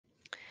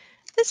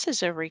This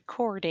is a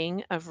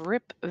recording of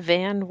Rip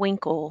Van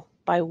Winkle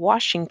by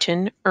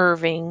Washington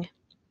Irving.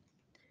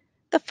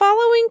 The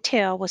following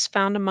tale was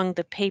found among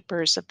the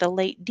papers of the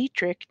late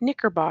Dietrich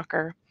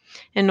Knickerbocker,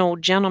 an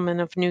old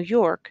gentleman of New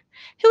York,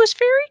 who was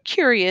very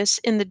curious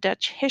in the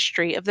Dutch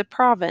history of the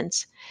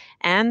province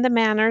and the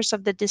manners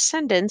of the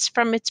descendants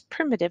from its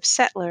primitive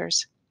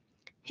settlers.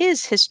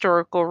 His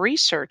historical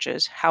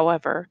researches,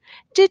 however,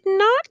 did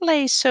not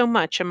lay so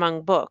much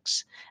among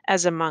books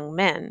as among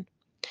men,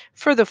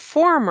 for the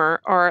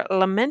former are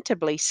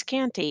lamentably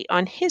scanty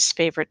on his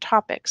favorite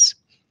topics,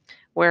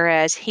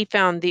 whereas he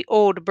found the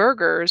old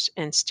burghers,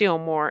 and still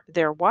more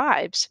their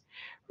wives,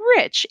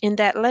 rich in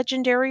that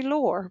legendary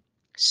lore,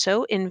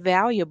 so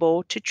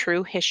invaluable to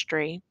true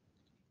history.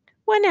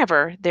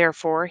 Whenever,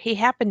 therefore, he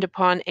happened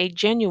upon a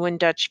genuine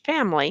Dutch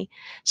family,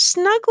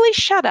 snugly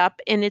shut up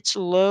in its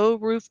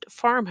low-roofed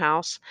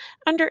farmhouse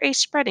under a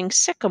spreading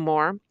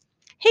sycamore,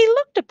 he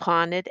looked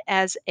upon it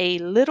as a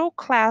little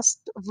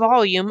clasped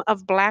volume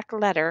of black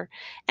letter,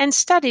 and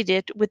studied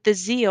it with the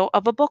zeal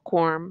of a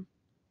bookworm.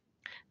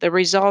 The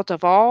result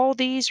of all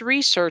these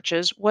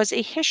researches was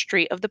a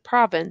history of the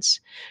province,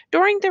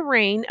 during the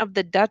reign of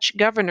the Dutch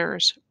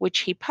governors,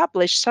 which he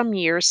published some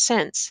years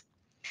since.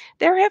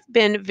 There have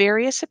been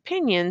various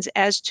opinions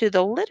as to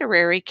the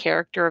literary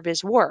character of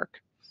his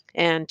work,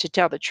 and to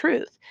tell the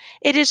truth,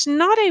 it is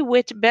not a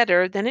whit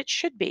better than it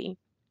should be.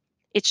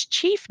 Its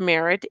chief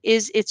merit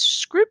is its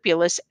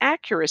scrupulous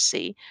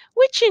accuracy,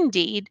 which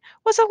indeed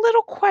was a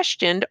little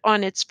questioned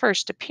on its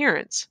first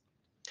appearance,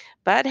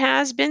 but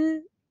has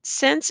been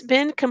since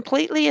been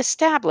completely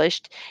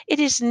established. It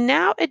is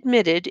now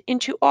admitted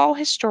into all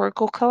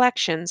historical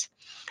collections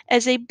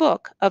as a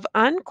book of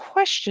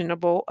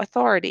unquestionable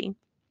authority.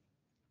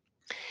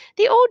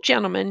 The old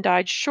gentleman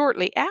died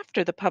shortly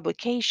after the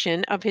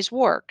publication of his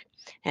work,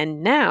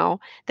 and now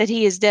that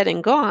he is dead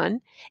and gone,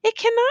 it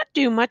cannot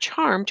do much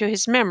harm to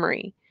his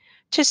memory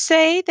to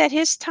say that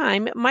his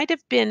time might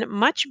have been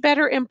much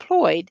better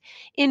employed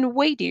in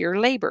weightier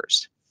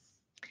labors.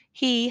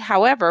 He,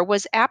 however,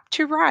 was apt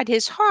to ride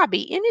his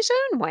hobby in his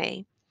own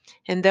way,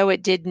 and though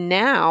it did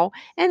now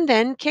and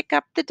then kick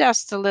up the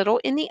dust a little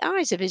in the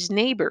eyes of his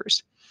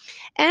neighbors,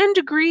 and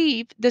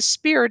grieve the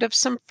spirit of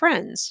some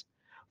friends,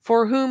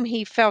 for whom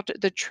he felt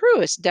the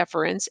truest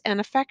deference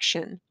and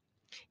affection,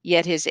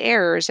 yet his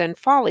errors and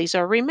follies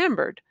are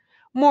remembered,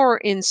 more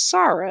in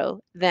sorrow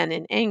than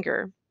in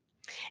anger,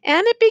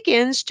 and it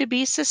begins to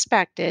be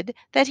suspected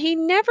that he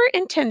never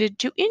intended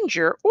to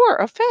injure or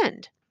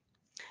offend.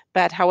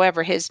 But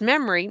however his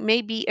memory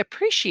may be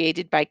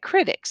appreciated by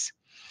critics,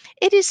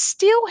 it is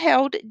still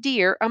held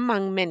dear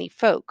among many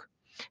folk,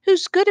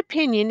 whose good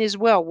opinion is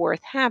well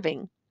worth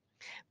having,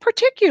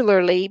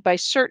 particularly by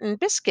certain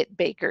biscuit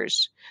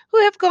bakers,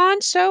 who have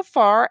gone so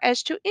far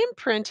as to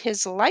imprint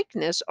his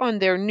likeness on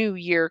their New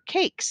Year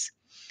cakes,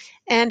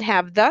 and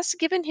have thus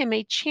given him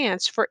a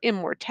chance for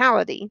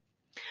immortality,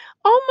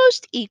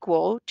 almost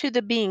equal to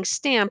the being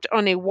stamped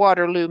on a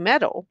Waterloo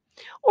medal,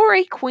 or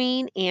a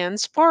Queen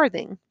Anne's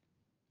farthing.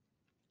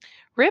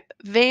 Rip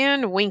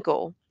Van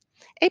Winkle,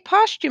 a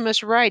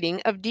posthumous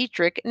writing of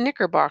Dietrich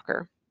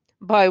Knickerbocker,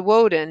 by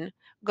Woden,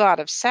 god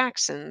of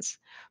Saxons,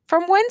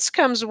 from whence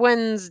comes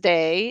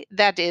Wednesday,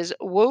 that is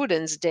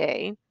Woden's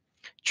day.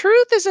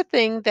 Truth is a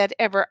thing that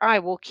ever I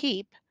will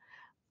keep,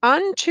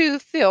 unto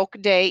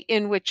thilke day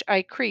in which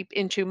I creep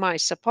into my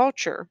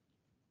sepulture.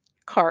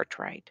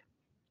 Cartwright.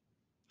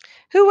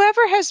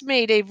 Whoever has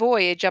made a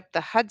voyage up the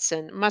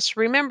Hudson must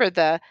remember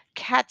the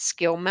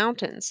Catskill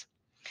Mountains.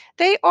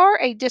 They are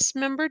a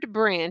dismembered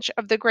branch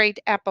of the great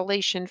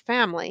Appalachian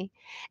family,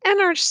 and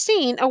are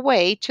seen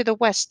away to the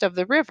west of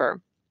the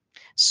river,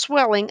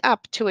 swelling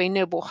up to a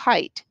noble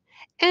height,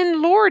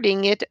 and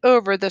lording it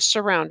over the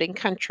surrounding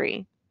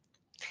country.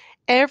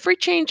 Every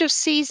change of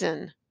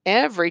season,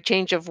 every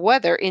change of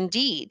weather,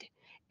 indeed,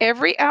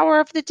 every hour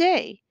of the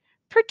day,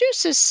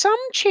 produces some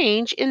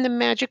change in the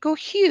magical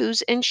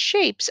hues and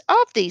shapes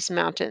of these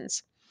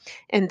mountains,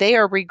 and they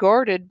are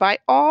regarded by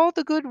all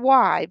the good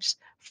wives,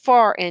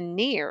 far and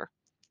near,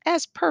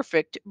 as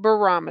perfect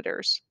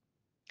barometers.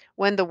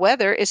 When the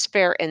weather is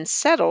fair and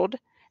settled,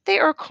 they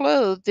are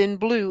clothed in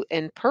blue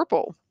and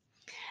purple,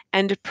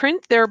 and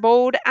print their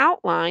bold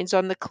outlines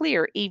on the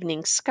clear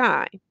evening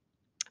sky.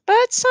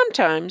 But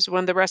sometimes,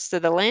 when the rest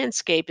of the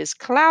landscape is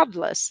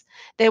cloudless,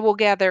 they will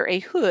gather a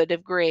hood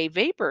of gray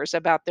vapors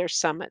about their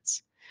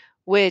summits,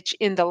 which,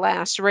 in the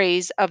last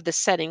rays of the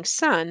setting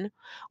sun,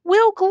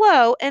 will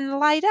glow and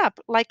light up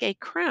like a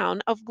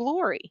crown of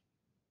glory.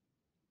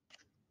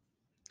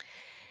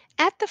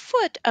 At the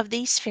foot of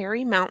these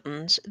fairy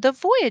mountains, the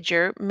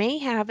voyager may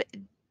have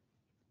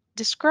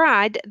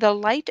descried the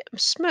light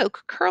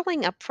smoke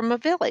curling up from a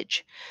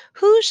village,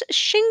 whose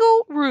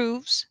shingle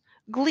roofs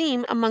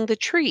gleam among the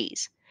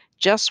trees,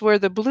 just where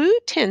the blue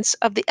tints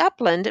of the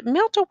upland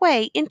melt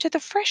away into the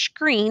fresh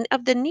green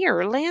of the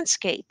nearer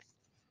landscape.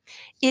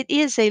 It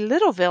is a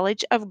little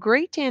village of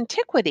great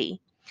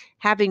antiquity,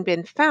 having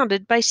been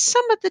founded by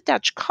some of the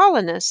Dutch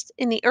colonists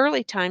in the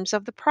early times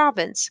of the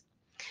province,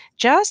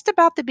 just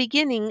about the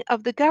beginning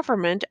of the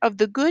government of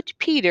the good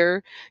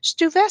Peter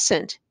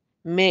Stuyvesant,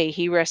 may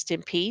he rest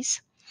in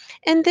peace,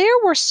 and there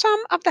were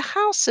some of the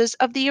houses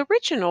of the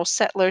original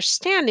settlers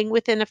standing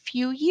within a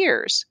few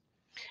years,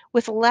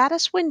 with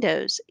lattice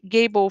windows,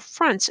 gable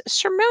fronts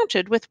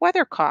surmounted with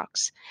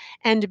weathercocks,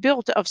 and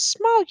built of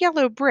small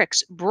yellow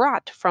bricks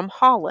brought from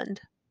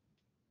Holland.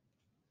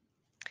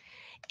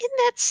 In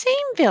that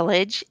same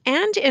village,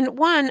 and in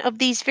one of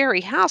these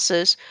very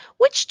houses,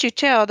 which, to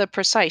tell the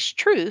precise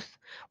truth,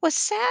 was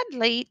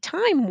sadly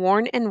time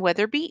worn and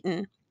weather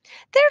beaten,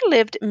 there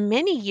lived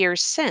many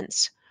years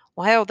since,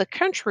 while the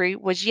country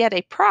was yet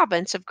a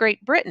province of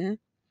Great Britain,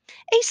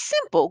 a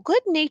simple,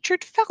 good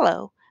natured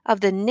fellow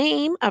of the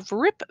name of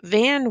Rip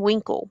Van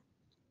Winkle.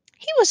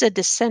 He was a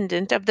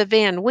descendant of the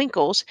Van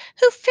Winkles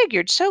who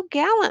figured so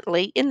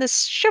gallantly in the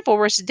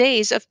chivalrous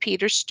days of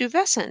Peter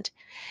Stuyvesant,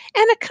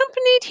 and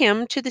accompanied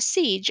him to the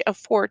siege of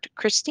Fort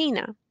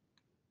Christina.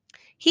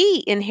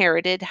 He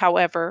inherited,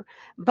 however,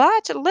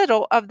 but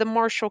little of the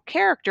martial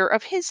character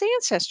of his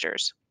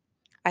ancestors.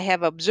 I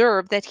have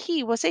observed that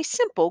he was a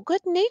simple,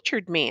 good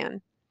natured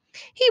man.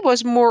 He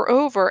was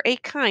moreover a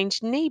kind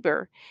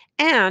neighbor,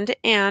 and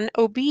an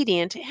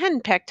obedient,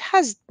 henpecked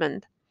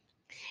husband.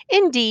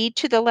 Indeed,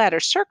 to the latter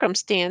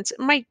circumstance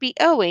might be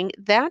owing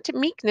that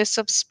meekness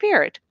of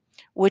spirit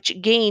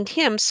which gained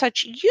him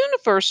such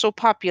universal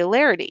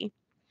popularity,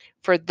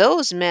 for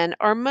those men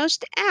are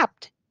most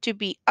apt to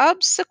be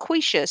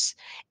obsequious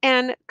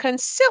and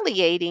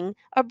conciliating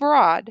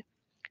abroad,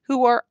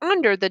 who are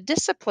under the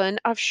discipline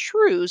of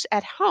shrews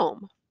at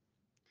home.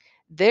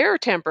 Their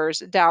tempers,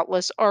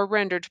 doubtless, are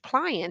rendered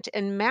pliant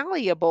and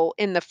malleable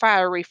in the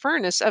fiery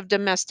furnace of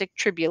domestic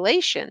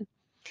tribulation,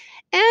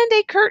 and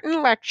a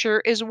curtain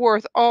lecture is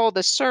worth all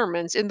the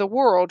sermons in the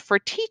world for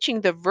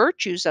teaching the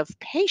virtues of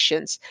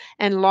patience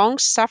and long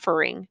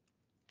suffering.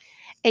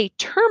 A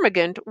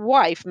termagant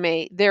wife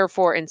may,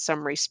 therefore, in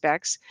some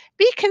respects,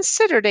 be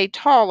considered a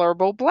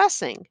tolerable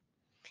blessing,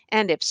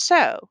 and if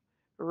so,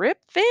 Rip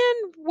Van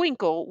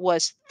Winkle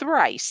was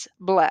thrice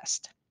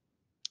blessed.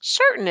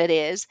 Certain it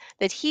is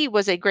that he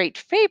was a great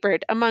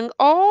favorite among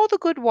all the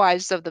good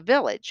wives of the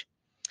village,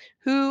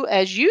 who,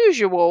 as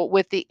usual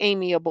with the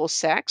amiable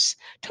sex,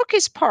 took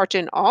his part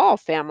in all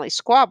family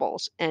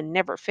squabbles, and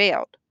never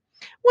failed,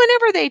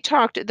 whenever they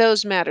talked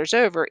those matters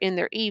over in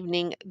their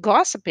evening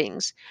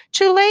gossipings,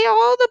 to lay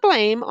all the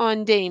blame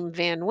on Dame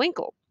Van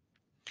Winkle.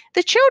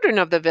 The children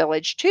of the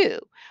village, too,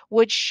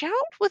 would shout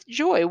with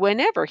joy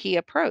whenever he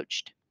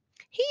approached.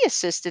 He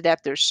assisted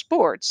at their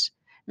sports,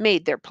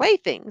 made their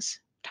playthings,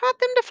 taught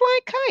them to fly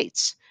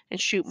kites and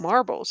shoot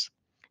marbles,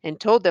 and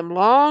told them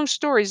long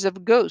stories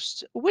of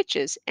ghosts,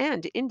 witches,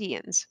 and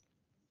Indians.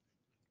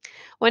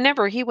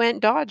 Whenever he went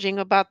dodging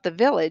about the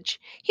village,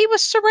 he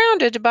was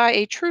surrounded by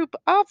a troop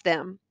of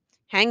them,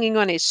 hanging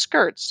on his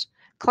skirts,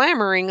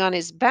 clambering on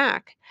his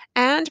back,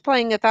 and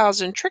playing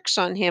 1,000 tricks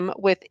on him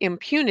with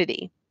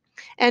impunity,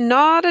 and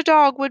not a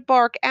dog would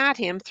bark at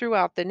him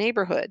throughout the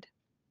neighborhood.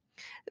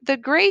 The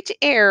great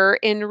error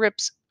in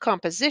Rip's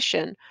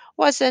composition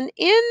was an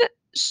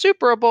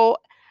insuperable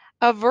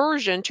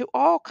aversion to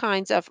all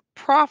kinds of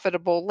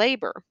profitable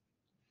labor.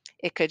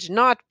 It could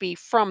not be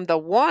from the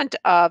want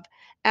of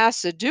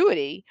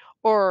assiduity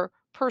or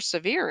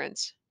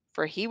perseverance,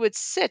 for he would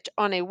sit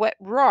on a wet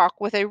rock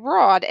with a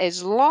rod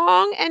as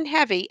long and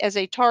heavy as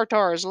a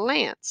Tartar's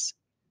lance,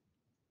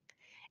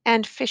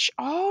 and fish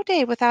all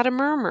day without a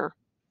murmur,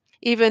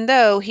 even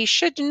though he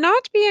should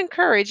not be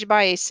encouraged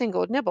by a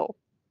single nibble.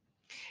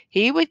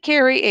 He would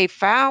carry a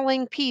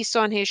fowling piece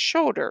on his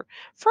shoulder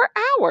for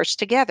hours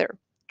together,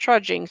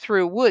 trudging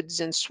through woods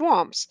and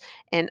swamps,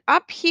 and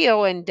up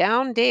hill and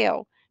down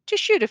dale, to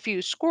shoot a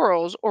few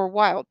squirrels or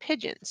wild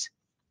pigeons.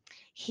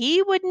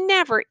 He would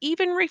never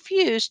even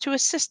refuse to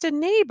assist a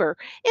neighbor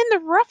in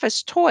the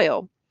roughest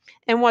toil,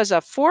 and was a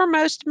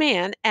foremost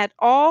man at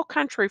all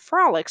country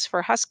frolics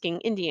for husking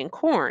Indian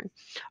corn,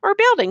 or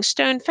building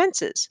stone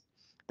fences.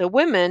 The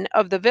women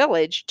of the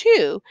village,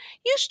 too,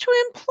 used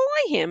to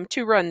employ him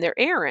to run their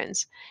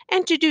errands,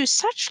 and to do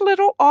such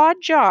little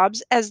odd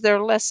jobs as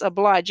their less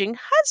obliging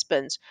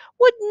husbands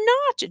would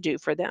not do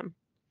for them.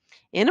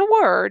 In a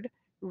word,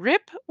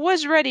 Rip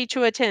was ready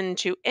to attend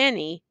to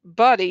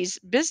anybody's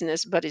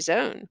business but his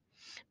own.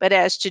 But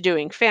as to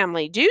doing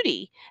family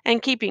duty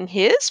and keeping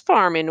his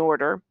farm in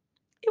order,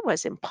 it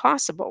was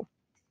impossible.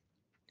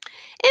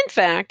 In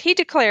fact, he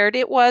declared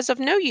it was of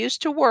no use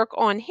to work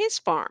on his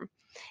farm.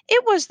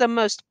 It was the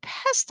most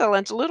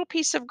pestilent little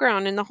piece of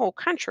ground in the whole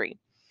country.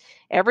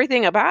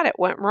 Everything about it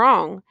went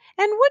wrong,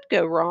 and would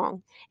go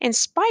wrong, in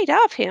spite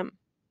of him.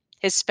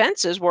 His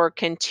fences were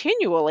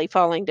continually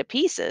falling to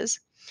pieces.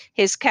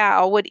 His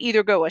cow would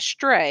either go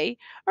astray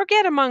or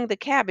get among the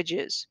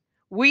cabbages.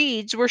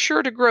 Weeds were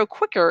sure to grow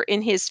quicker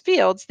in his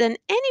fields than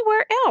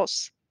anywhere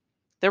else.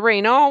 The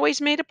rain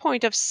always made a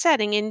point of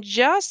setting in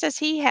just as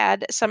he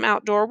had some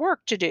outdoor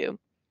work to do.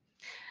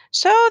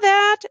 So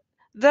that,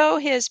 though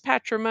his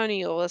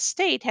patrimonial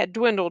estate had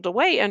dwindled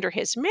away under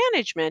his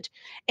management,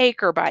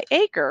 acre by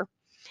acre,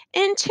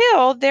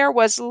 until there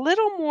was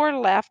little more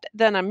left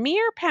than a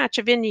mere patch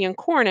of Indian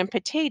corn and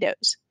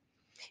potatoes.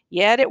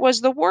 Yet it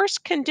was the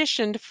worst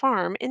conditioned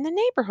farm in the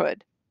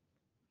neighborhood.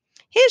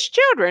 His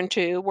children,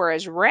 too, were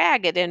as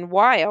ragged and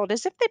wild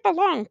as if they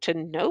belonged to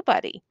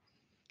nobody.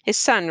 His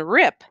son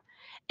Rip,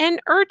 an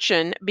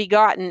urchin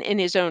begotten in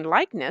his own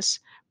likeness,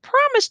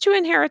 promised to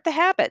inherit the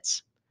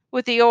habits,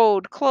 with the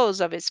old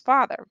clothes of his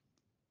father.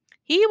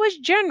 He was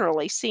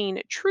generally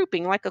seen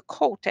trooping like a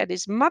colt at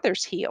his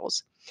mother's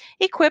heels,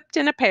 equipped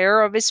in a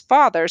pair of his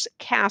father's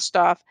cast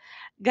off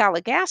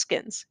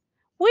galligaskins,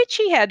 which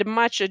he had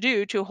much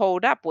ado to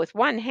hold up with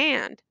one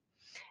hand,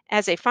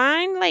 as a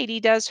fine lady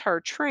does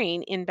her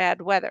train in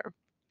bad weather.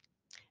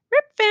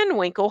 Rip Van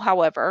Winkle,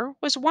 however,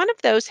 was one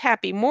of those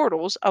happy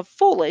mortals of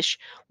foolish,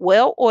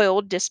 well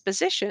oiled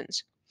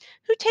dispositions,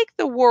 who take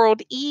the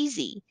world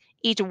easy,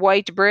 eat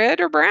white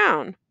bread or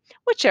brown,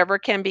 whichever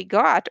can be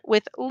got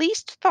with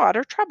least thought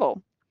or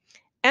trouble,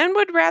 and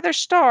would rather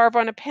starve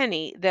on a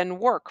penny than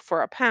work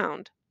for a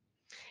pound.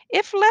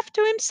 If left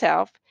to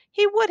himself,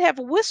 he would have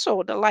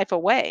whistled life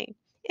away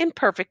in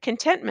perfect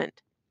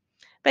contentment.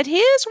 But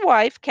his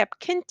wife kept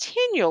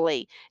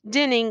continually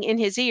dinning in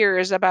his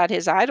ears about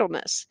his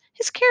idleness,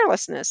 his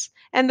carelessness,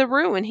 and the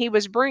ruin he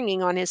was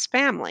bringing on his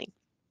family.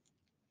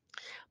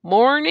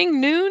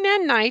 Morning, noon,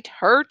 and night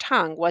her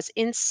tongue was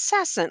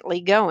incessantly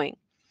going,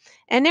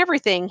 and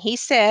everything he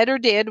said or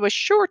did was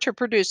sure to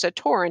produce a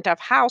torrent of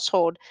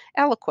household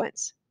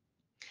eloquence.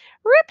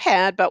 Rip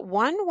had but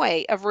one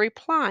way of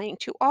replying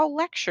to all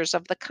lectures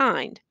of the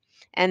kind,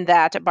 and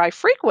that, by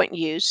frequent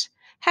use,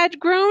 had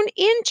grown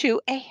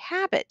into a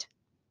habit.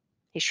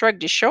 He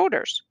shrugged his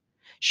shoulders,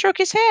 shook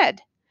his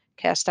head,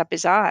 cast up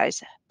his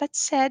eyes, but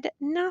said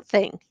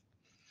nothing.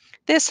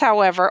 This,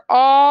 however,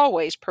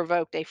 always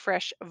provoked a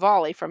fresh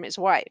volley from his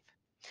wife,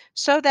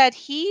 so that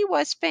he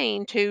was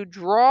fain to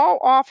draw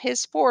off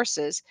his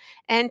forces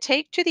and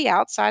take to the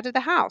outside of the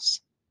house,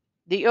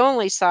 the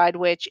only side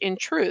which, in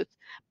truth,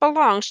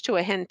 belongs to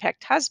a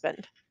henpecked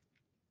husband.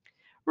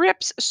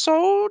 Rip's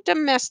sole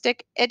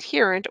domestic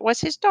adherent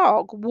was his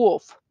dog,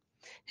 Wolf,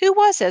 who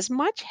was as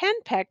much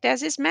henpecked as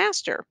his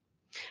master,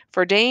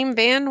 for Dame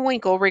Van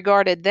Winkle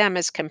regarded them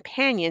as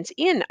companions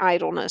in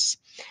idleness,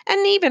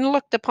 and even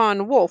looked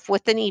upon Wolf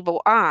with an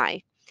evil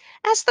eye,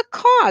 as the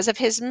cause of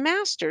his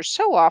master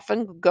so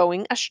often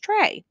going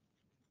astray.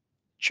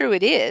 True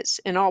it is,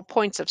 in all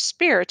points of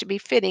spirit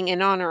befitting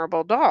an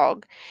honorable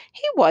dog,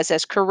 he was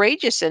as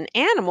courageous an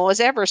animal as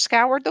ever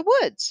scoured the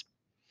woods.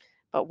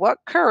 But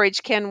what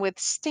courage can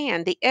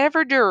withstand the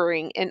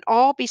ever-during and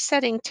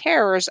all-besetting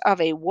terrors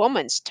of a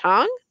woman's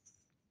tongue?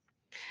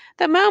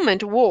 The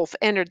moment Wolf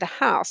entered the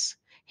house,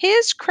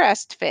 his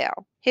crest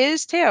fell,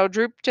 his tail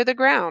drooped to the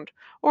ground,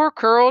 or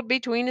curled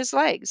between his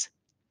legs.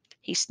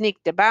 He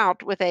sneaked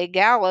about with a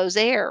gallows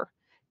air,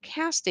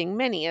 casting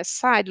many a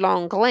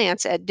sidelong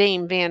glance at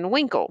Dame Van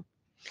Winkle,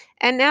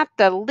 and at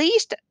the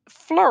least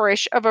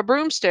flourish of a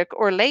broomstick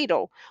or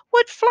ladle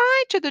would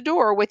fly to the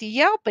door with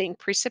yelping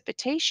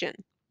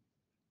precipitation.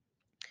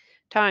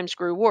 Times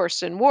grew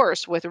worse and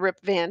worse with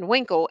Rip Van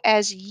Winkle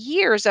as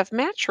years of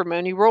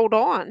matrimony rolled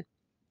on.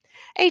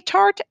 A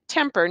tart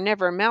temper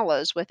never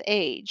mellows with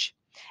age,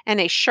 and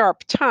a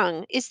sharp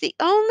tongue is the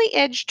only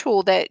edge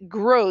tool that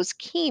grows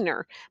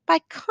keener by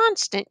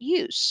constant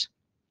use.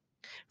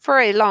 For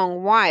a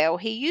long while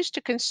he used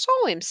to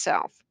console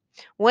himself,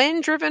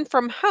 when driven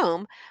from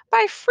home,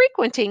 by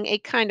frequenting a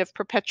kind of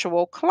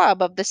perpetual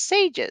club of the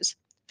sages,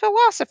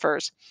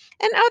 philosophers,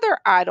 and other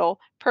idle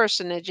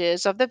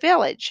personages of the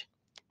village,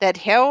 that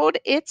held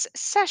its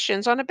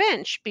sessions on a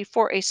bench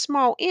before a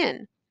small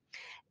inn,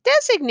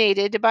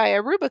 designated by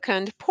a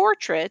rubicund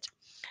portrait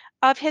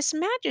of His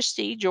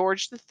Majesty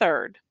George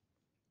III.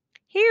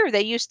 Here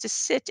they used to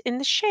sit in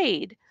the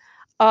shade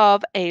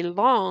of a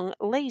long,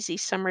 lazy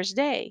summer's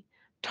day,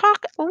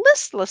 talk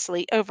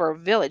listlessly over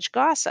village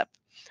gossip,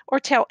 or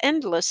tell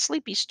endless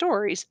sleepy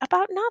stories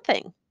about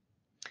nothing.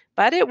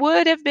 But it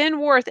would have been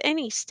worth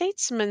any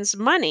statesman's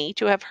money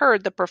to have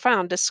heard the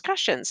profound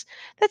discussions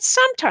that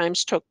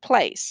sometimes took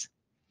place,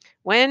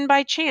 when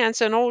by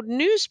chance an old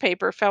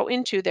newspaper fell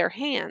into their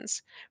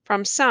hands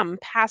from some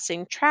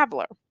passing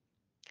traveler.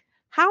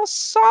 How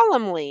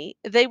solemnly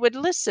they would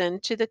listen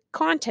to the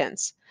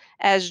contents,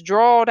 as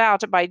drawled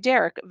out by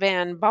Derrick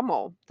Van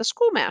Bummel, the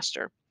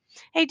schoolmaster,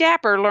 a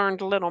dapper,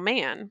 learned little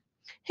man,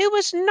 who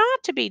was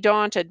not to be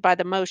daunted by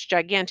the most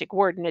gigantic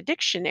word in a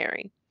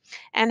dictionary,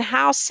 and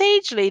how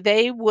sagely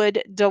they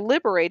would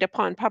deliberate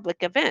upon public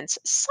events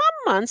some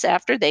months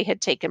after they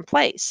had taken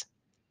place.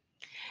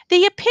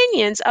 The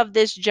opinions of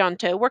this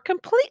junto were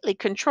completely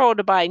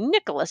controlled by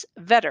Nicholas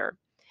Vedder,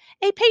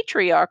 a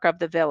patriarch of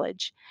the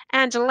village,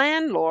 and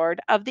landlord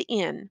of the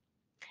inn,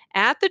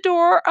 at the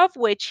door of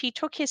which he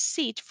took his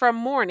seat from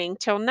morning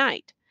till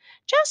night,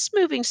 just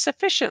moving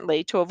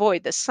sufficiently to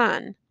avoid the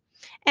sun,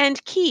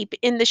 and keep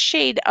in the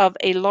shade of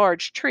a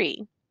large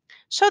tree,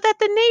 so that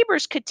the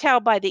neighbors could tell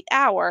by the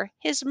hour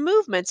his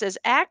movements as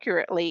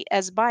accurately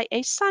as by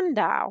a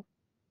sundial.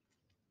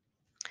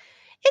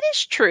 It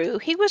is true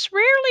he was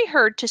rarely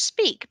heard to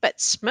speak,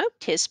 but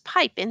smoked his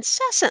pipe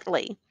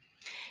incessantly,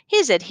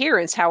 His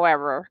adherents,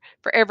 however,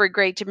 for every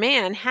great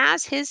man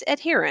has his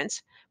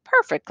adherents,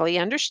 perfectly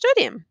understood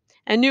him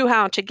and knew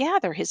how to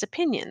gather his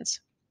opinions.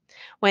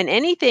 When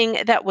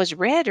anything that was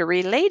read or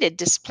related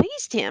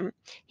displeased him,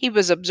 he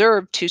was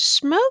observed to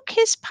smoke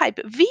his pipe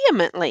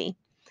vehemently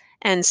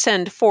and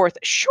send forth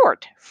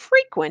short,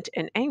 frequent,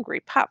 and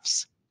angry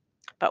puffs.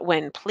 But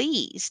when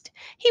pleased,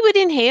 he would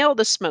inhale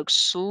the smoke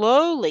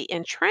slowly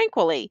and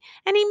tranquilly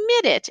and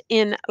emit it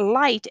in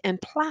light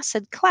and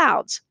placid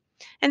clouds,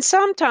 and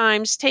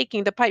sometimes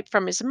taking the pipe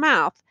from his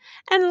mouth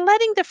and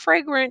letting the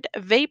fragrant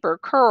vapor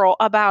curl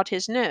about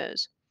his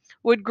nose,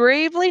 would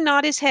gravely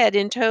nod his head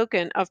in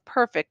token of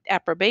perfect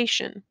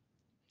approbation.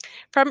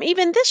 From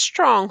even this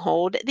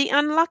stronghold the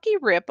unlucky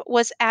Rip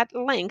was at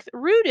length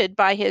rooted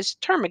by his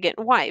termagant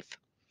wife,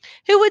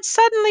 who would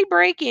suddenly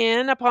break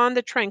in upon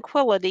the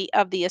tranquillity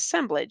of the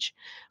assemblage,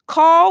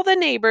 call the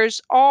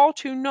neighbors all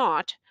to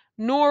naught,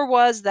 nor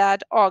was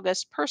that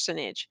august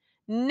personage,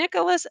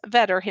 Nicholas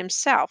Vedder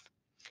himself,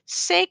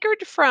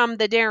 sacred from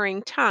the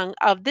daring tongue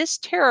of this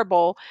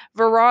terrible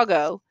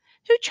virago,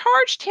 who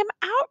charged him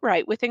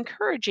outright with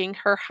encouraging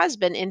her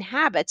husband in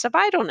habits of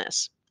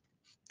idleness.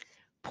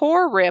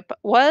 Poor Rip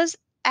was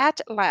at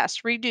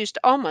last reduced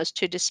almost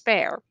to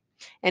despair,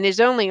 and his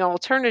only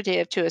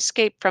alternative to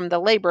escape from the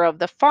labor of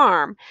the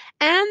farm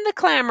and the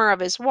clamor of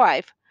his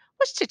wife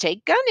was to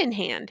take gun in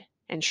hand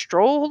and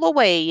stroll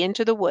away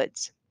into the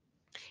woods.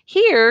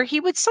 Here he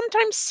would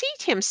sometimes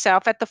seat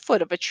himself at the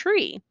foot of a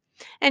tree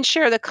and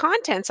share the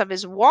contents of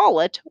his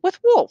wallet with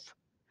Wolf,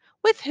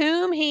 with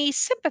whom he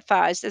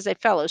sympathized as a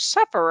fellow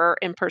sufferer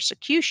in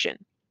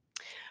persecution.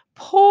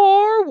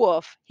 Poor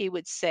Wolf, he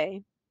would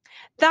say,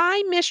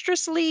 thy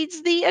mistress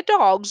leads thee a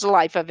dog's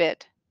life of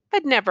it.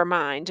 But never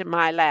mind,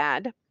 my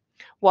lad.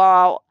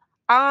 While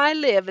I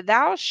live,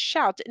 thou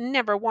shalt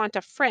never want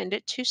a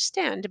friend to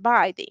stand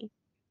by thee.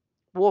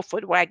 Wolf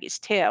would wag his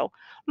tail,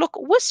 look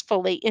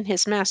wistfully in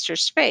his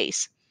master's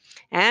face,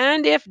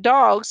 and if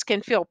dogs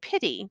can feel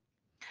pity,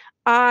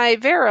 I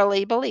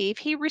verily believe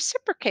he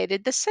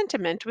reciprocated the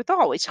sentiment with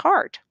all his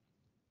heart.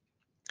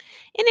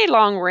 In a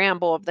long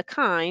ramble of the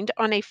kind,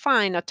 on a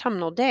fine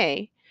autumnal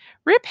day,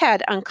 Rip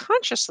had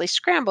unconsciously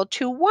scrambled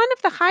to one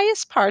of the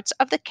highest parts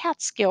of the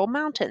Catskill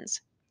Mountains.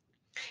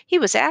 He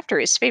was after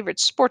his favorite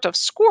sport of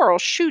squirrel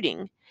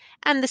shooting,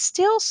 and the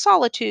still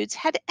solitudes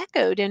had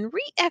echoed and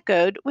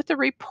re-echoed with the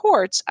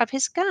reports of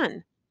his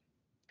gun.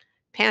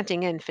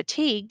 Panting and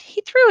fatigued,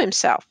 he threw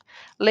himself,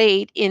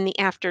 late in the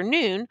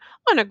afternoon,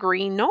 on a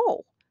green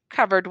knoll,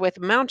 covered with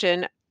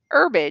mountain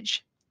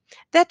herbage,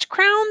 that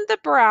crowned the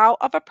brow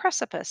of a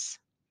precipice.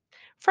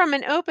 From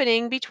an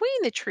opening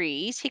between the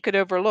trees he could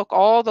overlook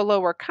all the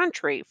lower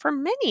country for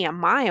many a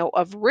mile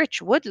of rich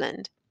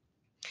woodland.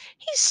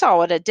 He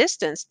saw at a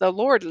distance the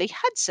lordly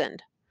Hudson,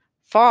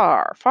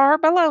 far, far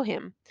below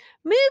him,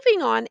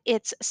 moving on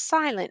its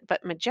silent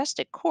but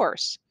majestic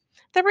course,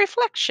 the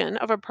reflection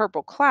of a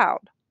purple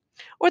cloud,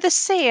 or the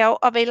sail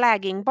of a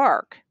lagging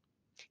bark,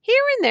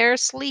 here and there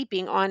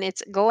sleeping on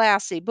its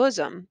glassy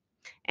bosom,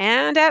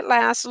 and at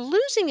last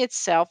losing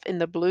itself in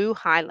the blue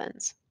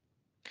highlands.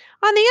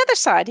 On the other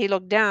side he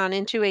looked down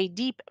into a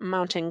deep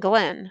mountain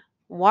glen,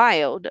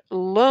 wild,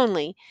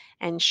 lonely,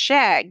 and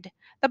shagged,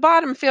 the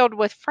bottom filled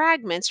with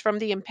fragments from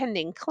the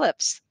impending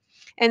cliffs,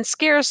 and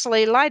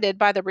scarcely lighted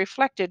by the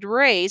reflected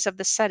rays of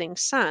the setting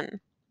sun.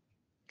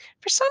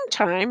 For some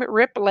time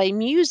Rip lay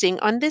musing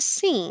on this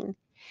scene.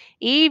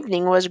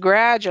 Evening was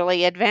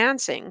gradually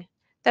advancing.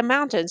 The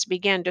mountains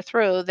began to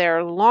throw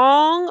their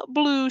long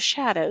blue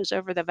shadows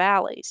over the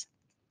valleys.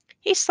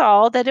 He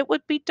saw that it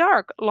would be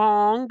dark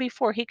long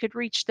before he could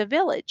reach the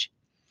village,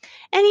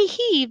 and he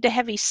heaved a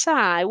heavy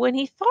sigh when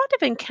he thought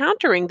of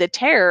encountering the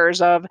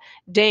terrors of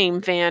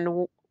Dame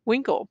Van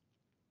Winkle.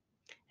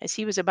 As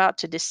he was about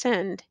to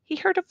descend, he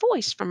heard a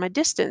voice from a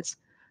distance,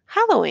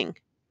 hallooing,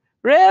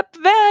 "Rip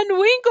Van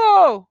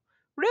Winkle!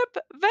 Rip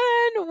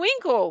Van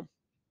Winkle!"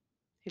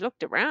 He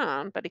looked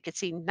around, but he could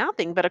see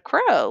nothing but a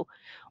crow,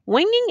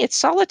 winging its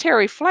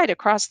solitary flight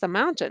across the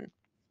mountain.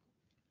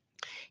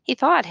 He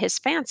thought his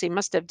fancy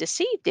must have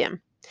deceived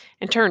him,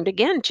 and turned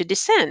again to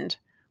descend,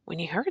 when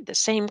he heard the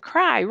same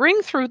cry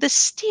ring through the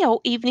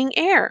still evening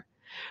air.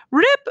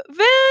 "Rip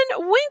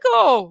Van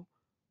Winkle!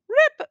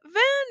 Rip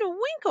Van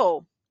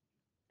Winkle!"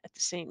 At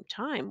the same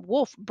time,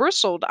 Wolf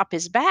bristled up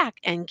his back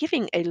and,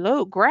 giving a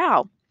low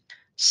growl,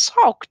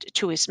 sulked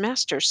to his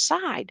master's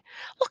side,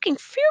 looking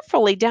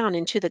fearfully down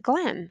into the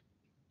glen.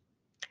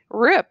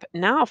 Rip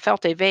now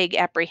felt a vague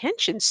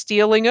apprehension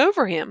stealing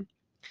over him.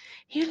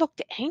 He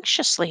looked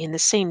anxiously in the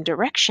same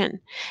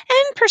direction,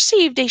 and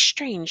perceived a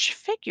strange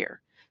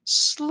figure,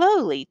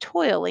 slowly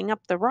toiling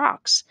up the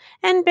rocks,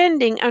 and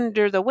bending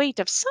under the weight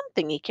of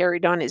something he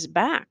carried on his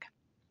back.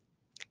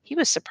 He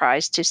was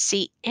surprised to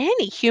see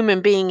any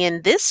human being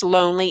in this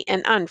lonely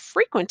and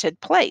unfrequented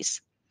place,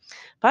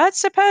 but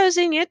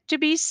supposing it to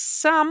be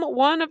some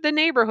one of the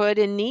neighborhood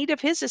in need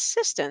of his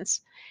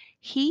assistance,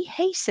 he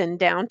hastened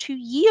down to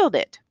yield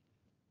it.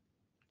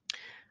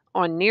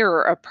 On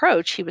nearer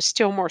approach he was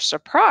still more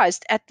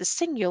surprised at the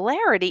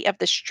singularity of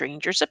the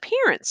stranger's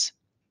appearance.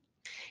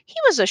 He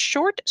was a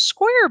short,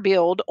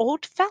 square-billed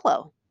old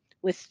fellow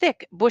with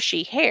thick,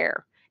 bushy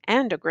hair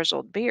and a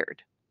grizzled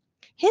beard.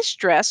 His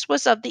dress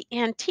was of the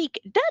antique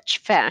Dutch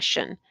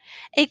fashion,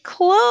 a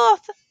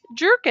cloth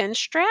jerkin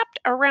strapped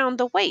around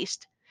the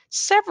waist,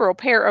 several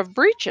pair of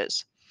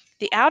breeches,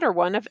 the outer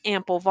one of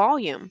ample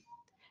volume,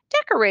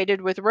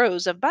 decorated with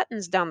rows of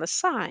buttons down the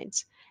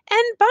sides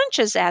and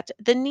bunches at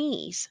the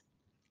knees.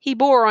 He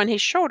bore on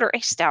his shoulder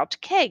a stout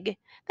keg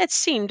that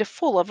seemed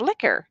full of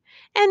liquor,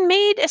 and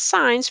made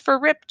signs for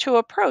Rip to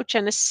approach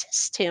and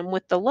assist him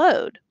with the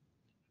load.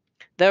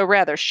 Though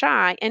rather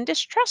shy and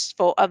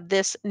distrustful of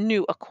this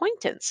new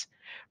acquaintance,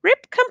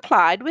 Rip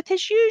complied with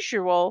his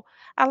usual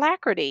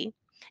alacrity,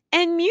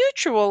 and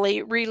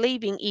mutually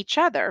relieving each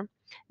other,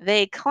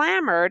 they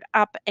clambered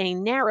up a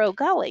narrow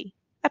gully,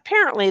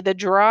 apparently the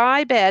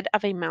dry bed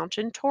of a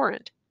mountain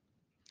torrent.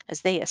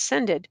 As they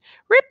ascended,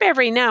 Rip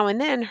every now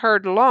and then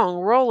heard long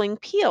rolling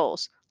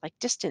peals, like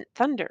distant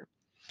thunder,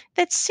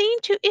 that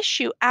seemed to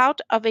issue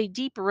out of a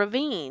deep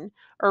ravine,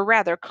 or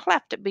rather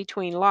cleft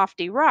between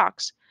lofty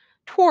rocks,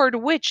 toward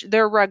which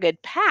their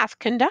rugged path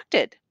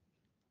conducted.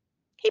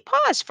 He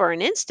paused for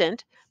an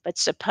instant, but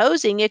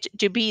supposing it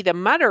to be the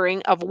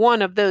muttering of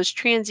one of those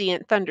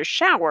transient thunder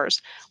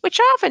showers which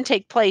often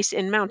take place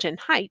in mountain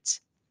heights,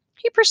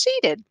 he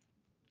proceeded.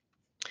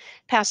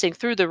 Passing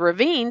through the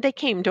ravine, they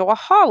came to a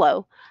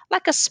hollow,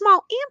 like a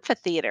small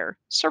amphitheater,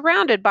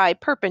 surrounded by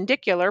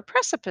perpendicular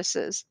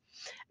precipices,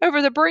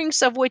 over the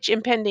brinks of which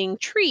impending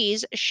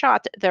trees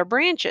shot their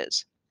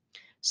branches,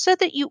 so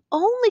that you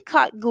only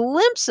caught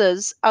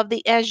glimpses of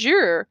the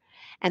azure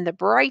and the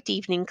bright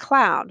evening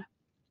cloud.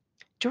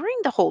 During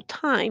the whole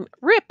time,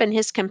 Rip and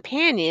his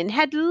companion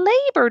had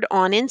labored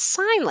on in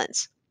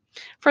silence,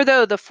 for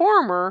though the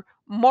former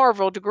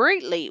marveled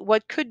greatly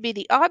what could be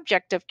the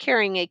object of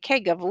carrying a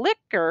keg of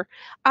liquor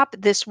up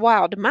this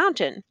wild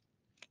mountain,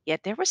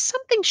 yet there was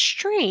something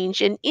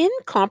strange and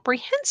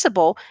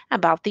incomprehensible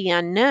about the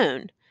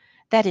unknown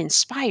that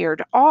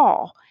inspired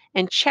awe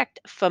and checked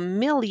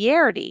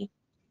familiarity.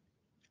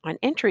 On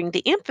entering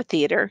the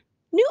amphitheater,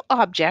 new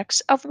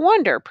objects of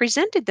wonder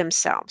presented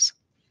themselves.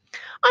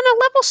 On a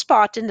level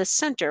spot in the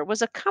center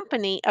was a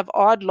company of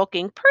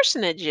odd-looking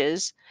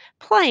personages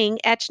playing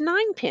at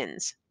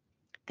ninepins.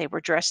 They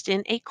were dressed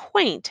in a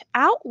quaint,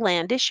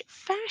 outlandish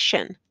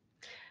fashion.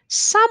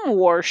 Some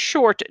wore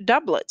short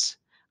doublets,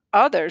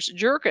 others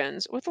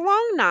jerkins with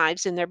long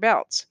knives in their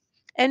belts,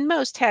 and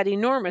most had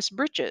enormous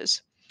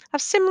breeches,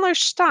 of similar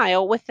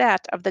style with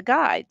that of the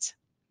guides.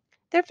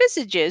 Their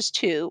visages,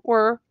 too,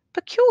 were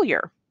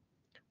peculiar.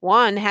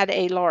 One had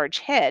a large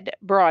head,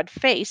 broad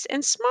face,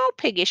 and small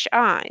piggish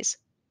eyes.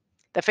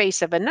 The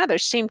face of another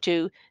seemed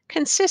to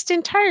consist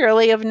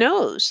entirely of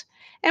nose,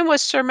 and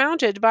was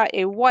surmounted by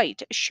a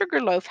white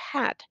sugarloaf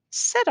hat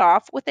set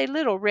off with a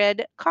little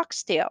red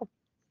cock's tail.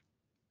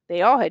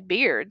 They all had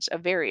beards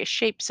of various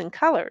shapes and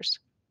colors.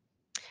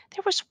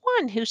 There was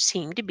one who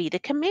seemed to be the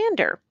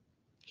commander.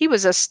 He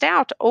was a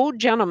stout old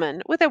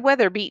gentleman with a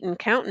weather-beaten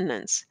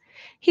countenance.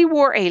 He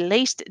wore a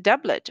laced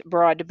doublet,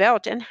 broad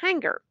belt and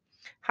hanger,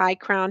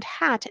 high-crowned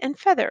hat and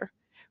feather,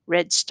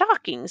 red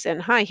stockings,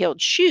 and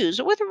high-heeled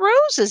shoes with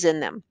roses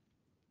in them.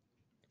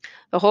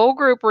 The whole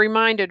group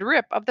reminded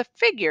Rip of the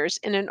figures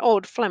in an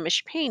old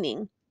Flemish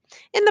painting,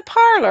 in the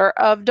parlor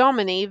of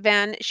Dominie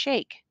van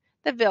Schaik,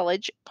 the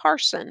village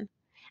parson,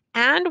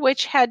 and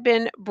which had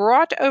been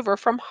brought over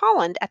from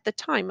Holland at the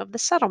time of the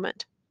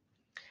settlement.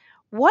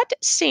 What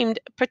seemed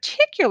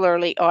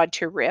particularly odd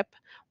to Rip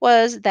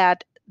was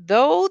that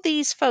though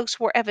these folks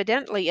were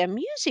evidently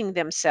amusing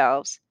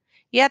themselves,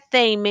 yet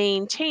they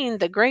maintained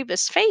the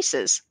gravest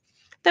faces,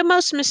 the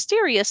most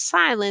mysterious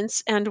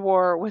silence, and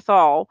were,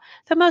 withal,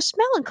 the most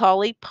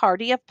melancholy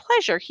party of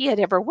pleasure he had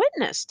ever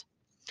witnessed.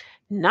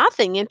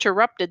 Nothing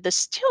interrupted the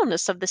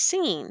stillness of the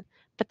scene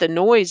but the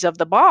noise of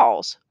the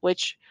balls,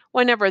 which,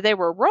 whenever they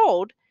were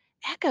rolled,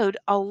 echoed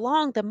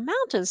along the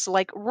mountains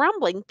like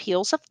rumbling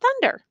peals of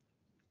thunder.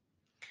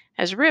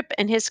 As Rip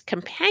and his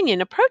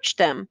companion approached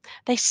them,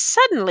 they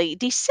suddenly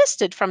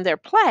desisted from their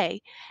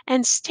play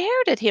and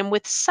stared at him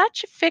with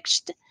such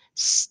fixed,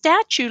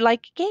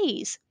 statue-like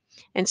gaze,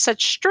 and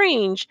such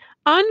strange,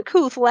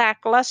 uncouth,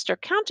 lackluster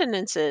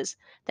countenances,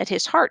 that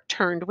his heart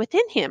turned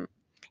within him,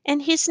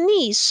 and his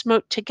knees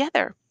smote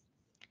together.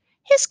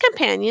 His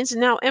companions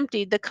now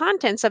emptied the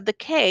contents of the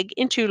keg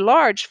into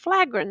large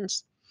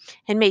flagons,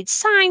 and made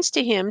signs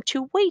to him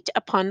to wait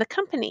upon the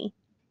company.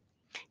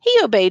 He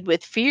obeyed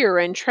with fear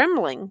and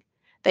trembling.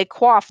 They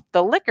quaffed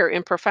the liquor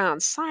in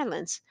profound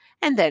silence,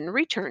 and then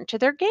returned to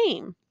their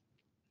game.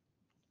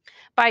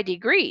 By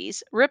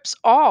degrees, Rip's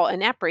awe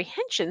and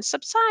apprehension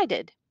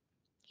subsided.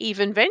 He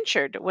even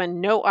ventured, when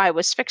no eye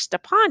was fixed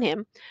upon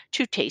him,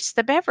 to taste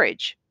the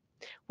beverage,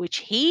 which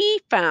he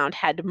found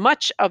had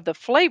much of the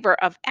flavor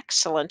of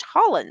excellent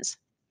Hollands.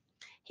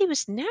 He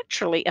was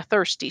naturally a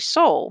thirsty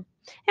soul,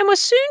 and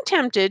was soon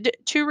tempted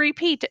to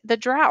repeat the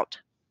draught.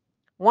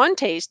 One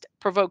taste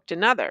provoked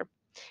another,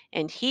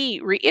 and he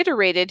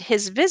reiterated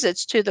his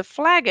visits to the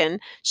flagon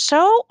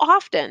so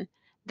often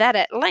that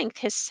at length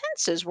his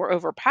senses were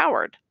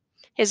overpowered.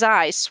 His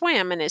eyes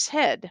swam in his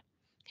head.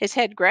 His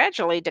head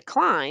gradually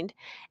declined,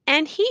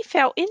 and he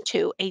fell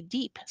into a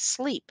deep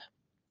sleep.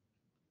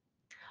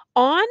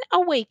 On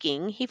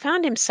awaking, he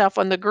found himself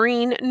on the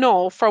green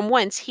knoll from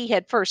whence he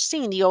had first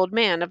seen the old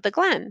man of the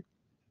glen.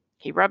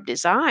 He rubbed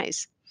his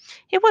eyes.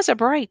 It was a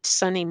bright,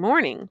 sunny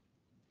morning.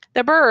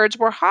 The birds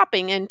were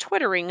hopping and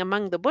twittering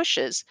among the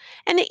bushes,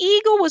 and the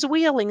eagle was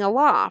wheeling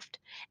aloft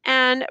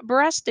and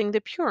breasting the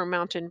pure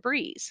mountain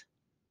breeze.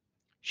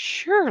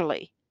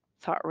 Surely,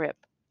 thought Rip,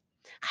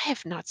 I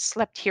have not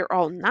slept here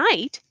all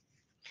night.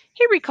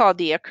 He recalled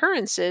the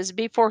occurrences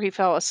before he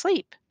fell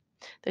asleep.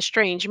 The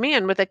strange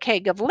man with a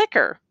keg of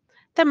liquor,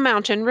 the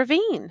mountain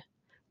ravine,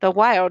 the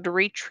wild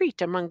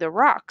retreat among the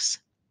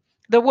rocks,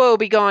 the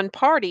woe-begone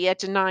party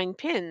at Nine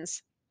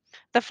Pins,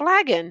 the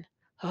flagon.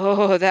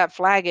 Oh, that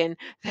flagon,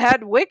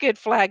 that wicked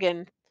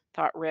flagon,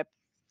 thought Rip.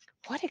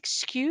 What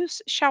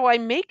excuse shall I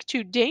make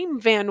to Dame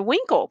Van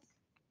Winkle?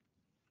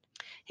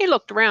 He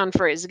looked round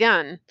for his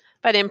gun,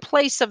 but in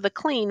place of the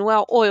clean,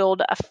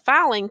 well-oiled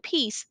fowling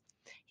piece,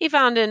 he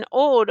found an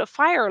old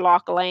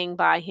firelock laying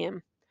by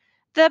him,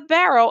 the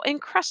barrel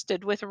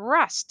encrusted with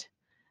rust,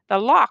 the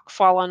lock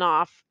fallen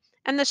off,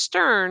 and the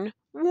stern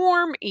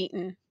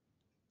worm-eaten.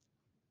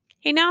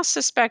 He now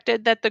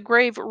suspected that the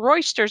grave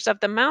roysters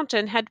of the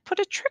mountain had put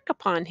a trick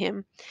upon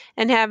him,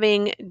 and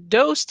having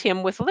dosed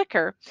him with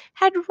liquor,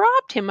 had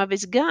robbed him of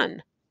his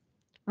gun.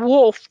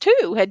 Wolf,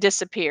 too, had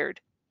disappeared,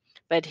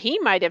 but he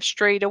might have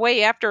strayed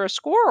away after a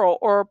squirrel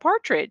or a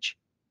partridge.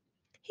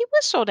 He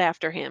whistled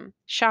after him,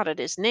 shouted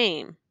his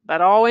name, but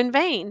all in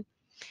vain.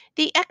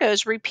 The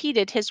echoes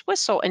repeated his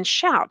whistle and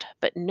shout,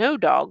 but no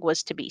dog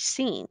was to be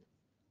seen.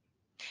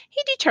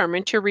 He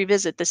determined to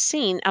revisit the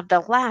scene of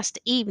the last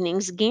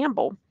evening's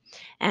gambol,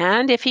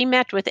 and if he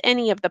met with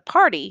any of the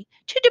party,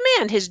 to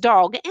demand his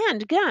dog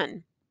and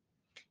gun.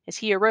 As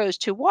he arose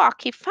to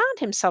walk, he found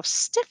himself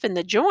stiff in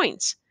the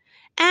joints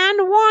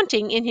and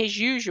wanting in his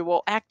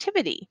usual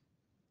activity.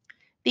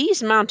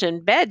 These mountain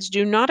beds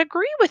do not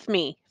agree with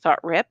me,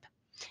 thought Rip,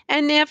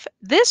 and if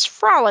this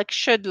frolic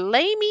should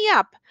lay me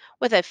up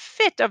with a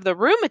fit of the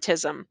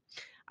rheumatism,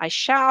 I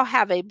shall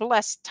have a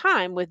blessed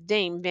time with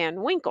Dame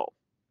Van Winkle.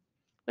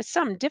 With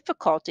some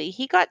difficulty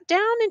he got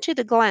down into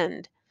the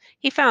glen.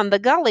 He found the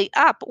gully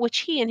up which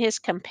he and his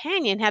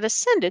companion had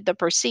ascended the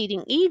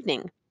preceding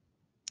evening.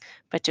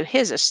 But to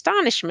his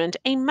astonishment,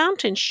 a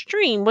mountain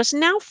stream was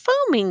now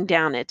foaming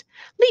down it,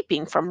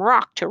 leaping from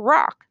rock to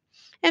rock,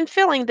 and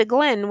filling the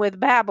glen with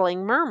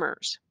babbling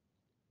murmurs.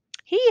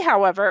 He,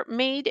 however,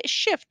 made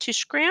shift to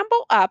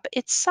scramble up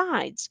its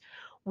sides,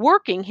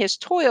 working his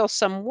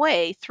toilsome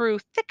way through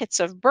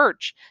thickets of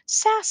birch,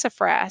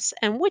 sassafras,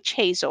 and witch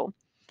hazel,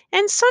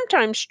 and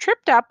sometimes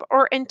tripped up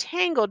or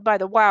entangled by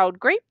the wild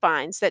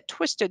grapevines that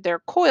twisted their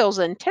coils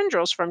and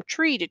tendrils from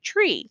tree to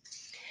tree,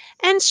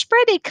 and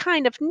spread a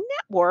kind of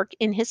network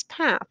in his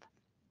path.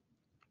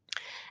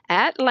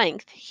 At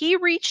length he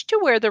reached to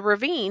where the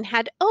ravine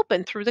had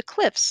opened through the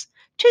cliffs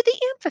to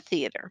the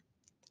amphitheater,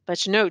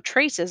 but no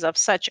traces of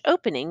such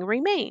opening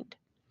remained.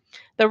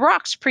 The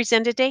rocks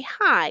presented a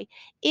high,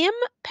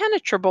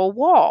 impenetrable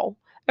wall,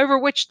 over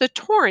which the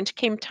torrent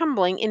came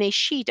tumbling in a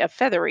sheet of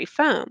feathery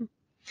foam,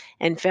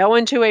 and fell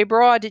into a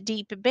broad,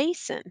 deep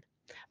basin,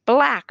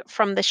 black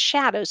from the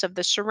shadows of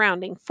the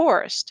surrounding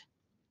forest.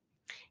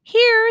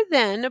 Here,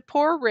 then,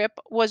 poor Rip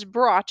was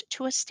brought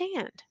to a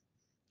stand.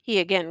 He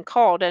again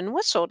called and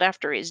whistled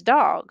after his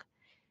dog.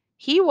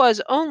 He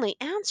was only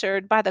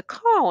answered by the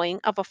cawing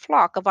of a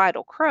flock of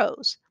idle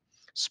crows,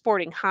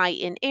 sporting high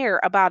in air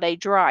about a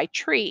dry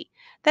tree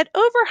that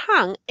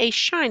overhung a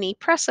shiny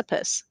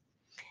precipice,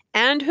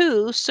 and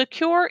who,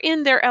 secure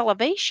in their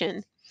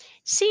elevation,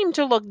 seemed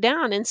to look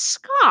down and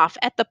scoff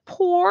at the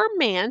poor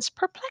man's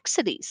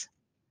perplexities.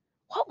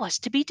 What was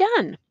to be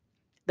done?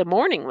 The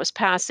morning was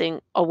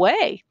passing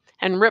away,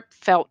 and Rip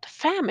felt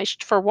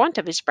famished for want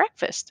of his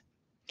breakfast.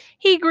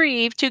 He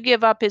grieved to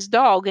give up his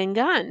dog and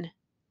gun.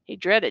 He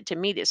dreaded to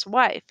meet his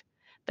wife,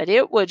 but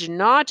it would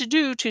not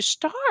do to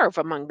starve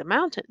among the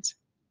mountains.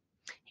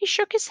 He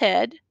shook his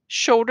head,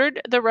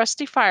 shouldered the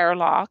rusty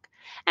firelock,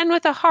 and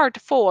with a heart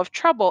full of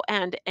trouble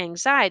and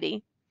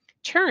anxiety,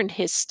 turned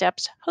his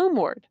steps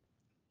homeward.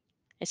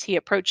 As he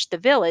approached the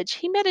village,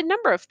 he met a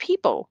number of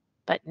people,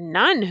 but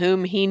none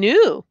whom he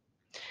knew,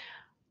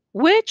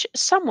 which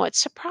somewhat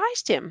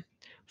surprised him,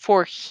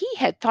 for he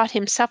had thought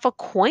himself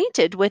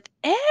acquainted with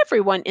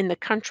everyone in the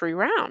country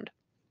round.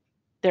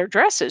 Their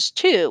dresses,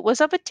 too, was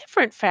of a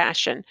different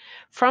fashion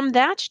from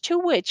that to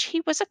which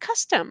he was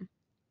accustomed.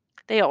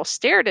 They all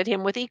stared at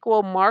him with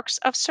equal marks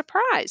of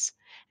surprise,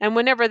 and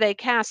whenever they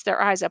cast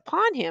their eyes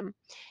upon him,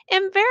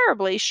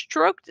 invariably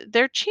stroked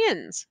their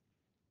chins.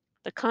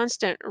 The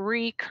constant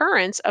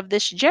recurrence of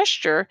this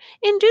gesture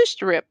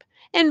induced Rip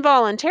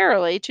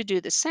involuntarily to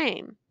do the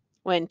same,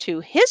 when to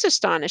his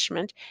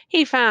astonishment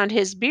he found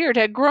his beard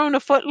had grown a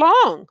foot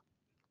long.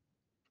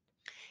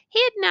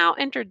 He had now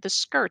entered the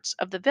skirts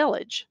of the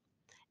village.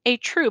 A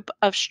troop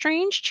of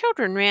strange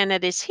children ran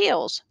at his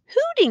heels,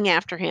 hooting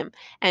after him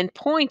and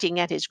pointing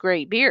at his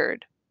gray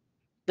beard.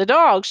 The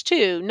dogs,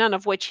 too, none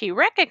of which he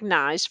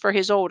recognized for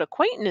his old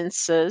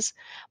acquaintances,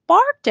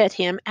 barked at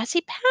him as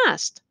he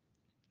passed.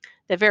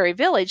 The very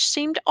village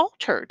seemed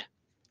altered.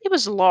 It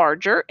was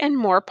larger and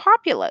more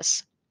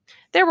populous.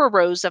 There were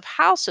rows of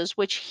houses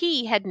which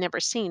he had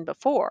never seen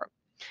before,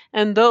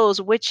 and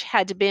those which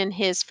had been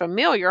his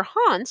familiar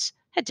haunts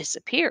had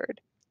disappeared.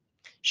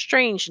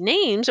 Strange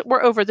names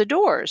were over the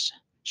doors,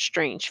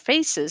 strange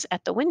faces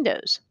at the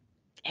windows.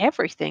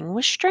 Everything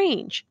was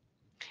strange.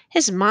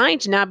 His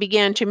mind now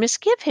began to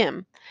misgive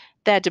him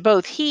that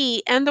both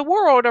he and the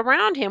world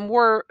around him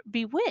were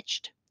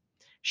bewitched.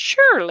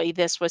 Surely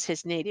this was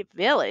his native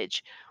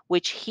village,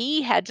 which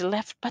he had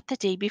left but the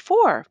day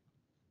before.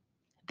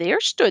 There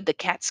stood the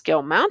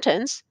Catskill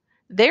Mountains.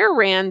 There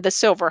ran the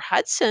Silver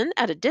Hudson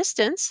at a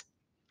distance.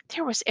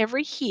 There was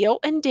every hill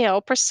and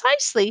dale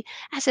precisely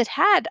as it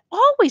had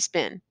always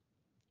been.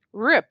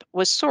 Rip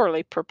was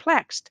sorely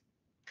perplexed.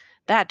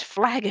 That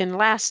flagon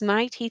last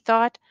night, he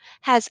thought,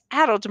 has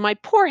addled my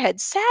poor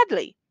head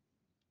sadly.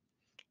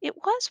 It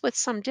was with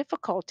some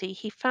difficulty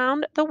he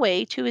found the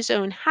way to his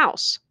own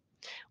house,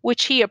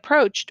 which he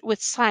approached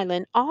with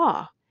silent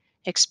awe,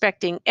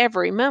 expecting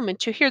every moment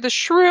to hear the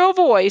shrill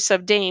voice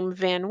of Dame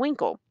Van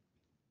Winkle.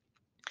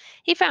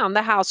 He found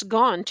the house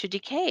gone to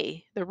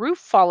decay, the roof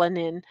fallen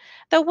in,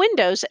 the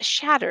windows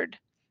shattered,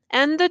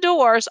 and the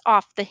doors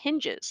off the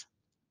hinges.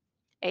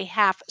 A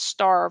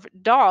half-starved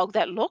dog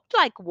that looked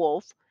like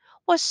Wolf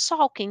was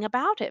sulking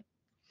about it.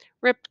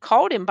 Rip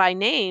called him by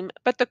name,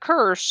 but the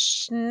cur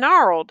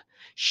snarled,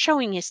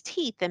 showing his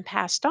teeth, and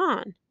passed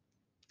on.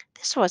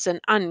 This was an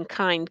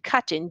unkind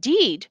cut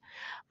indeed.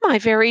 My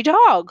very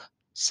dog,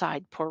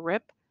 sighed poor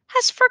Rip,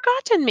 has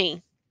forgotten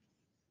me.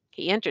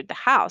 He entered the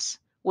house,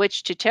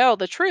 which, to tell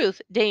the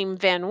truth, Dame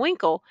Van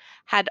Winkle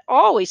had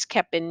always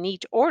kept in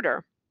neat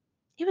order.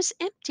 It was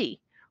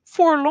empty,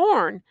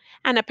 forlorn,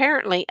 and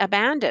apparently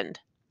abandoned.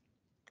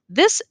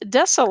 This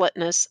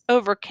desolateness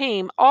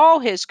overcame all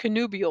his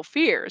connubial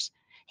fears.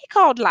 He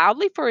called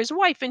loudly for his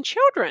wife and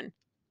children.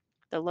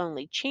 The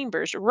lonely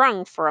chambers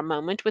rung for a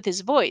moment with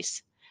his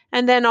voice,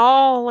 and then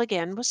all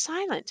again was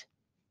silent.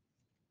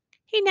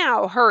 He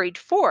now hurried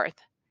forth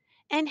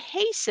and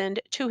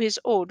hastened to his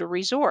old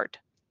resort,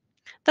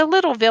 the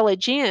little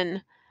village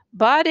inn,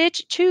 but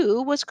it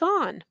too was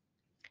gone.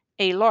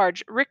 A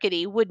large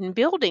rickety wooden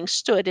building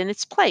stood in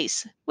its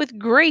place, with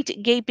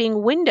great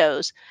gaping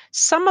windows,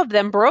 some of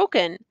them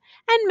broken,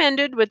 and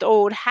mended with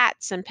old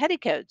hats and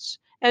petticoats,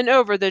 and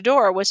over the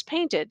door was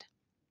painted,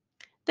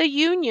 "The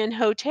Union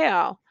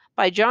Hotel,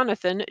 by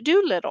Jonathan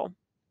Doolittle."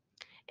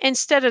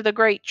 Instead of the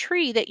great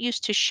tree that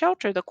used to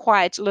shelter the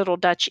quiet little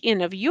Dutch inn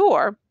of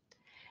yore,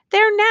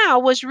 there now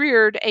was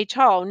reared a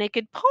tall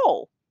naked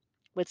pole,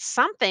 with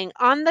something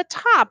on the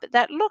top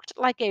that looked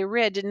like a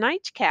red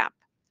nightcap,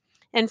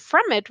 and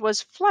from it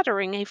was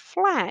fluttering a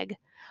flag,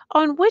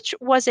 on which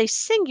was a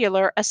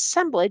singular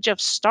assemblage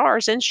of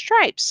stars and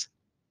stripes.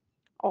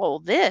 All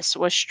this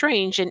was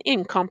strange and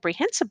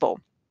incomprehensible.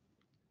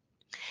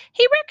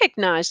 He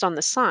recognized on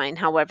the sign,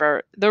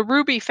 however, the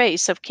ruby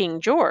face of King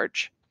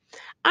George,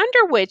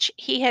 under which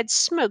he had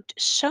smoked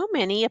so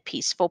many a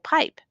peaceful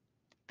pipe.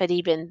 But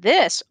even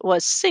this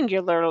was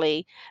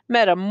singularly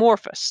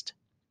metamorphosed.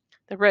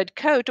 The red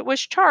coat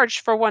was charged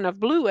for one of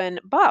blue and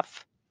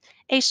buff.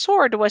 A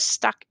sword was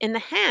stuck in the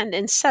hand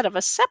instead of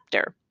a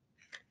scepter.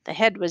 The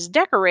head was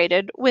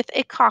decorated with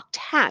a cocked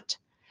hat,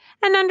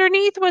 and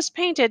underneath was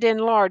painted in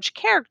large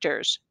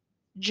characters,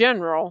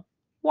 "General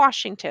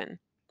Washington."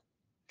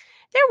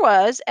 There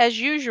was, as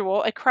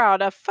usual, a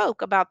crowd of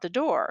folk about the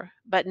door,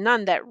 but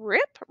none that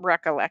Rip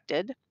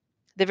recollected.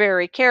 The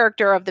very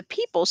character of the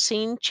people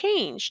seemed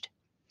changed.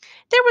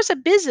 There was a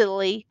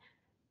busily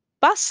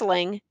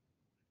bustling,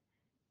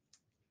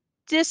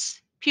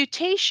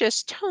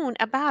 disputatious tone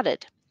about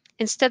it,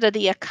 instead of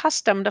the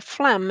accustomed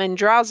phlegm and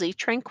drowsy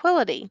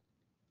tranquillity.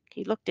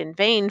 He looked in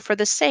vain for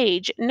the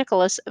sage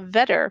Nicholas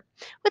Vedder,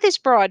 with his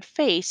broad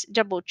face,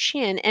 double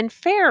chin, and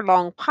fair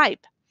long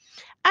pipe,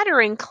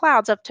 uttering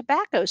clouds of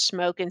tobacco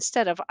smoke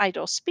instead of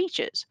idle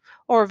speeches,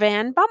 or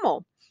Van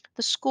Bummel,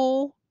 the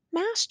school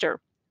master,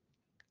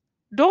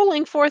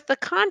 doling forth the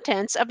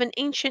contents of an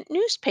ancient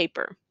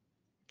newspaper.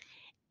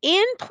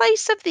 In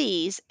place of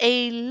these,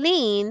 a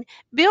lean,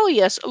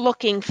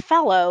 bilious-looking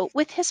fellow,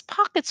 with his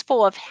pockets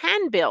full of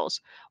handbills,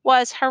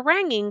 was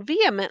haranguing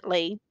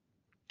vehemently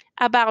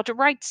about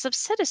rights of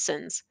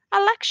citizens,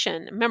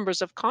 election,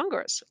 members of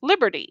Congress,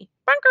 liberty,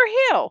 Bunker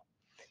Hill,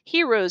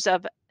 heroes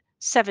of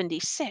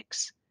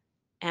 '76,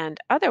 and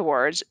other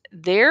words.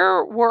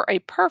 There were a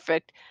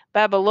perfect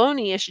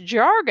Babylonish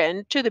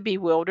jargon to the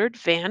bewildered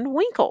Van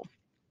Winkle.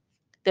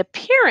 The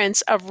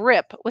appearance of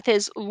Rip, with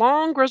his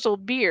long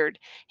grizzled beard,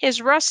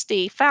 his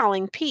rusty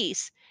fowling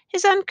piece,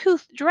 his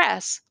uncouth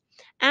dress,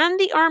 and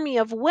the army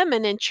of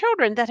women and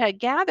children that had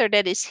gathered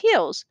at his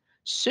heels,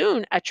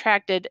 soon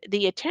attracted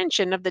the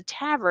attention of the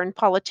tavern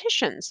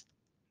politicians.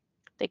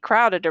 They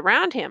crowded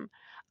around him,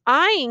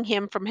 eyeing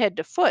him from head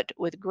to foot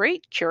with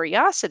great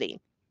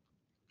curiosity.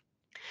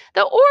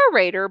 The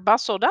orator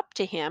bustled up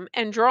to him,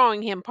 and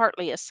drawing him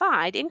partly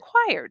aside,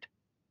 inquired,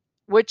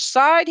 Which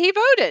side he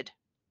voted?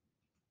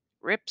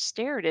 Rip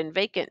stared in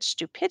vacant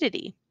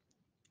stupidity.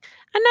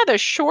 Another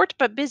short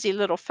but busy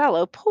little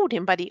fellow pulled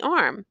him by the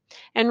arm,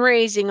 and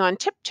raising on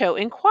tiptoe,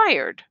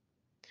 inquired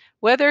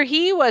whether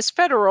he was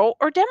Federal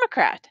or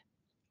Democrat.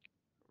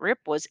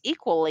 Rip was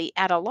equally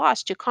at a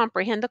loss to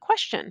comprehend the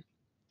question,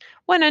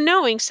 when a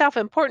knowing,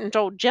 self-important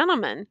old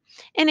gentleman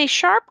in a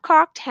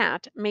sharp-cocked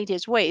hat made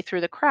his way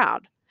through the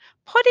crowd,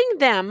 putting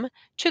them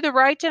to the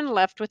right and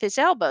left with his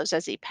elbows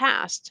as he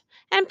passed,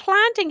 and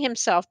planting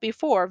himself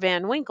before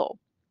Van Winkle.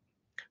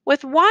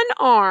 With one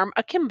arm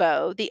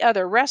akimbo, the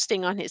other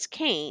resting on his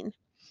cane,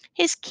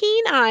 his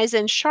keen eyes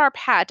and sharp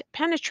hat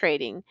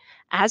penetrating,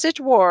 as it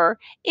were,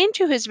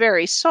 into his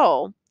very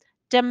soul,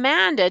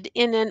 demanded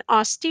in an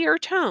austere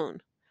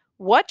tone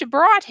what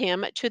brought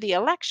him to the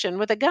election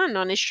with a gun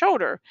on his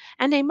shoulder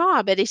and a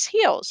mob at his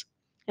heels,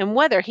 and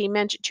whether he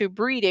meant to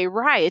breed a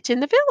riot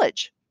in the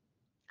village.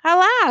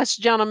 "Alas,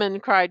 gentlemen,"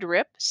 cried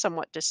Rip,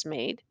 somewhat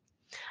dismayed,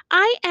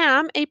 "I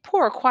am a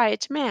poor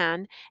quiet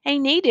man, a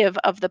native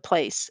of the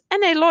place,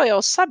 and a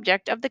loyal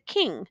subject of the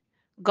king.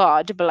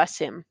 God bless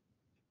him."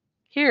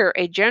 Here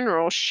a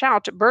general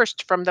shout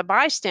burst from the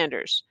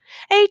bystanders.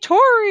 "A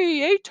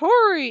Tory! A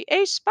Tory!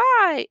 A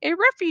spy! A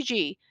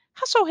refugee!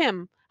 Hustle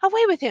him!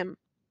 Away with him!"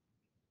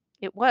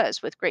 It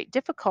was with great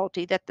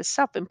difficulty that the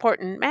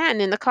self-important man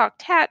in the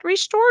cocked hat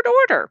restored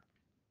order,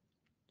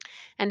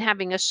 and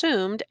having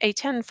assumed a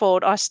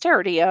tenfold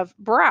austerity of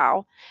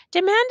brow,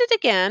 demanded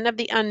again of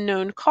the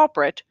unknown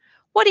culprit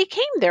what he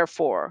came there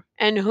for,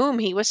 and whom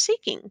he was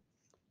seeking.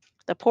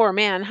 The poor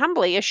man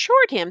humbly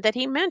assured him that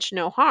he meant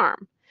no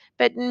harm,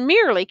 but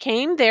merely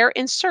came there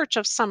in search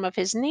of some of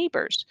his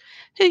neighbors,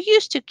 who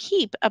used to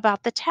keep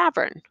about the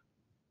tavern.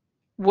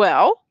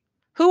 "Well,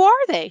 who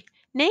are they?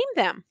 Name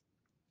them."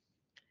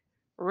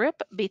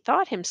 Rip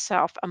bethought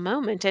himself a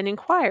moment and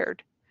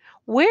inquired,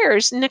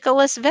 "Where's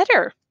Nicholas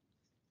Vedder?"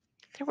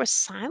 There was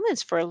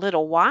silence for a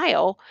little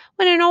while,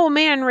 when an old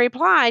man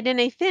replied in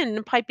a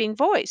thin, piping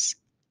voice,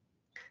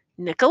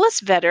 "Nicholas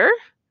Vedder?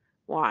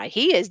 Why,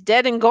 he is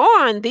dead and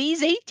gone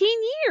these 18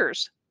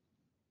 years.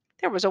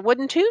 There was a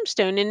wooden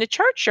tombstone in the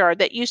churchyard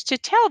that used to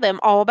tell them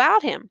all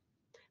about him,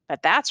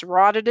 but that's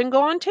rotted and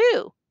gone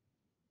too."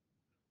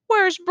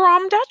 "Where's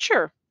Brom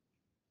Dutcher?"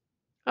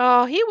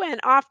 "Oh, he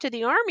went off to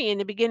the army in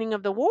the beginning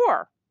of the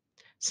war.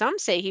 Some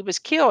say he was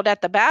killed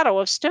at the Battle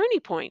of Stony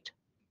Point.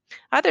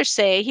 Others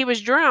say he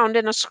was drowned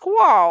in a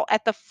squall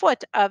at the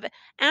foot of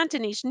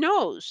Antony's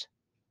Nose.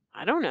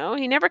 I don't know.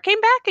 He never came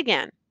back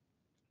again."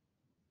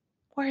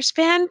 "Where's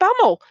Van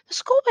Bummel, the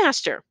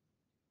schoolmaster?"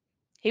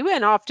 "He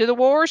went off to the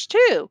wars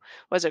too,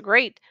 was a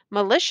great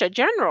militia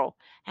general,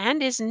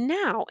 and is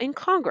now in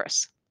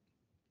Congress."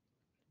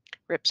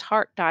 Rip's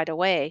heart died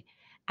away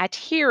at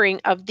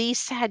hearing of these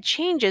sad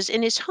changes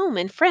in his home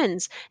and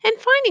friends, and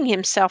finding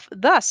himself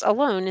thus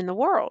alone in the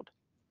world.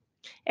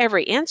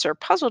 Every answer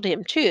puzzled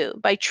him too,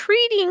 by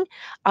treating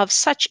of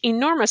such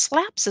enormous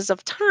lapses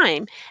of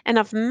time, and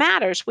of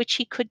matters which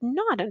he could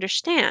not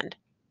understand.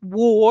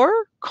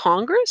 War,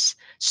 Congress,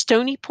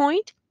 Stony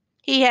Point.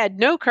 He had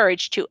no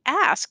courage to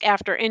ask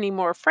after any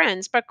more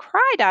friends, but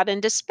cried out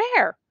in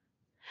despair,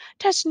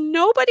 "Does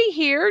nobody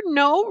here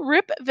know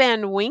Rip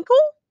Van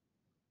Winkle?"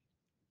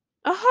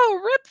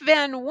 "Oh, Rip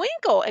Van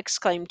Winkle!"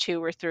 exclaimed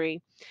two or three.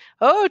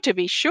 "Oh, to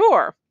be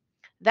sure!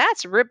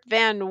 That's Rip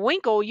Van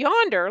Winkle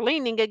yonder,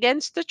 leaning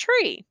against the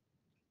tree."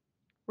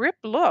 Rip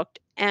looked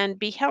and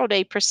beheld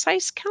a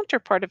precise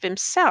counterpart of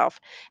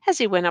himself as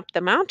he went up the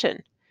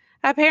mountain,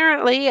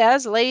 apparently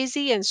as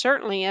lazy and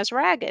certainly as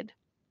ragged.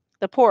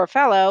 The poor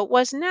fellow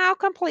was now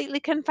completely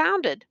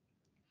confounded.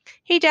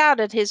 He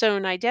doubted his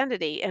own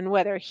identity, and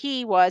whether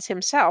he was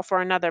himself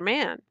or another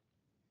man.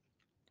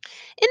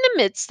 In the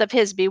midst of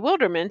his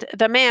bewilderment,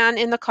 the man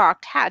in the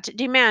cocked hat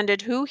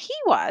demanded who he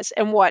was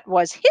and what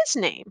was his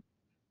name.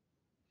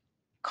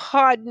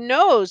 "God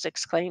knows!"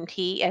 exclaimed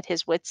he, at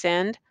his wits'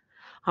 end.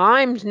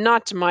 "I'm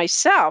not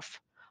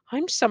myself.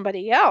 I'm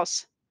somebody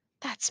else.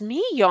 That's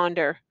me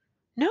yonder.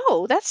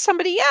 No, that's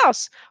somebody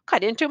else.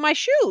 Got into my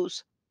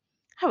shoes.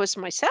 I was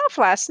myself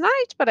last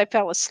night, but I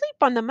fell asleep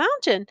on the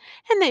mountain,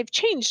 and they've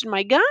changed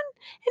my gun,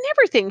 and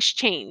everything's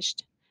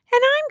changed.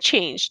 And I'm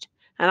changed,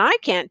 and I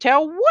can't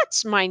tell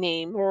what's my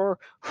name or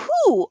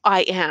who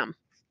I am."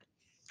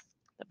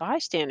 The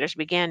bystanders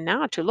began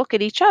now to look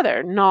at each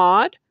other,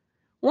 nod,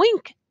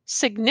 wink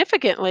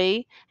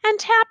significantly, and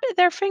tap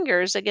their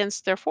fingers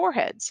against their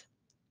foreheads.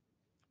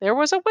 There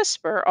was a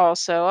whisper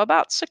also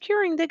about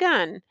securing the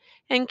gun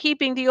and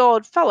keeping the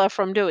old fellow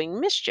from doing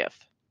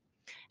mischief,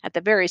 at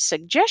the very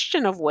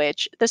suggestion of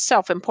which the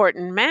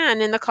self-important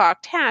man in the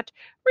cocked hat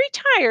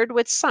retired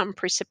with some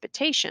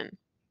precipitation.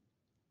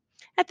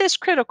 At this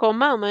critical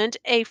moment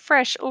a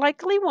fresh,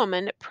 likely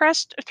woman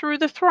pressed through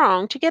the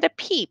throng to get a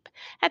peep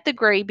at the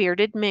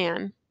gray-bearded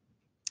man.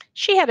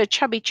 She had a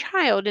chubby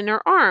child in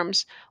her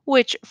arms,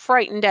 which,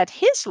 frightened at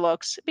his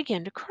looks,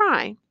 began to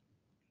cry.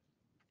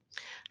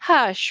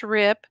 "Hush,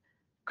 Rip!"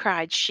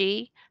 cried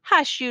she.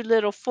 "Hush, you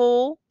little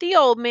fool! The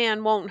old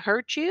man won't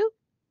hurt you."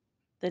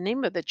 The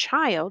name of the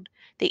child,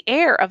 the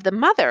air of the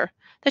mother,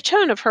 The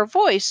tone of her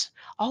voice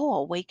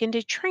awakened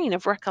a train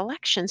of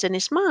recollections in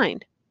his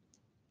mind.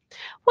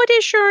 "What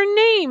is your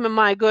name,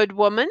 my good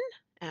woman?"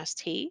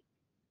 asked he.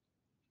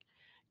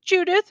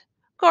 "Judith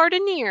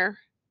Gardenier."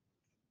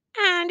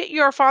 "And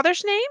your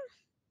father's name?"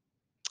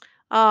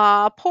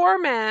 "Ah, poor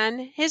man,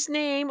 his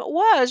name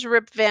was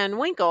Rip Van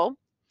Winkle.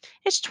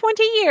 It's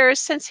 20 years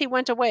since he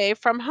went away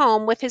from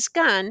home with his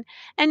gun,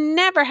 and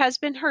never has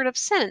been heard of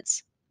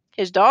since.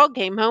 His dog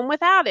came home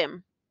without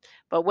him,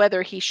 but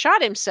whether he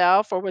shot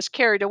himself or was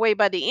carried away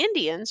by the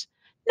Indians,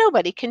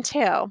 nobody can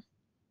tell.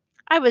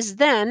 I was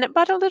then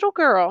but a little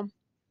girl."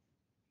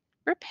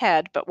 Rip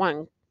had but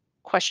one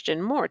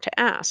question more to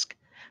ask,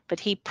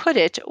 but he put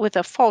it with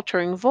a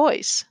faltering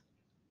voice.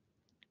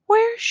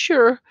 "Where's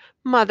your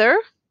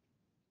mother?"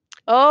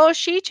 "Oh,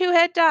 she too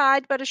had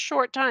died but a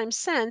short time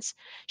since.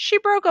 She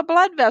broke a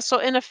blood vessel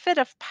in a fit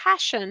of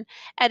passion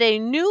at a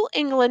New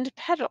England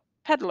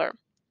peddler."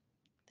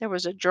 There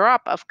was a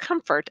drop of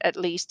comfort, at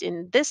least,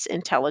 in this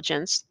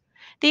intelligence.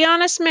 The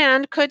honest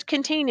man could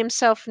contain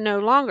himself no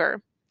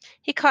longer.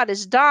 He caught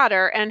his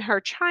daughter and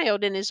her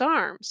child in his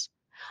arms.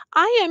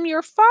 "I am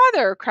your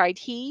father," cried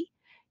he.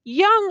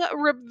 "Young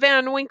Rip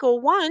Van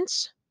Winkle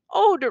once,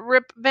 old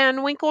Rip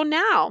Van Winkle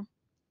now.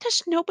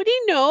 Does nobody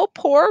know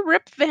poor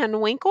Rip Van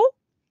Winkle?"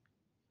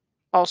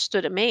 All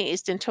stood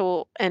amazed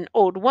until an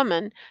old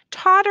woman,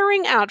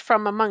 tottering out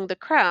from among the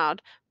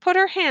crowd, put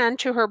her hand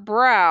to her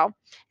brow,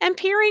 and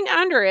peering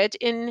under it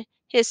in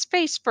his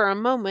face for a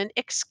moment,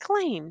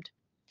 exclaimed,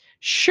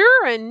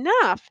 "Sure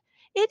enough,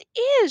 it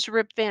is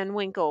Rip Van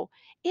Winkle.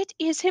 It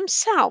is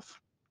himself.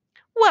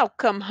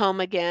 Welcome home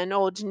again,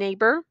 old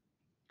neighbor.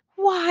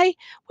 Why,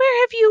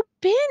 where have you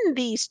been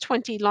these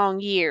 20 long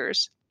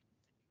years?"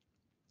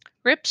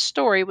 Rip's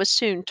story was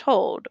soon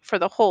told, for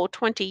the whole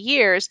 20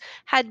 years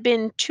had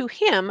been to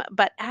him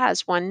but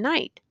as one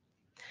night.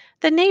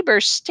 The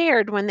neighbors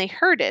stared when they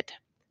heard it.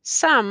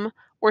 Some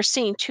were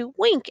seen to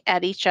wink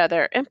at each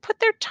other and put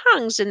their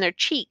tongues in their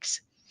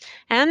cheeks,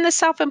 and the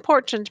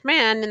self-important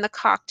man in the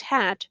cocked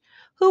hat,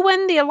 who,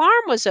 when the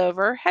alarm was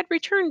over, had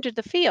returned to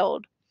the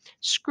field,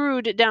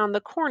 screwed down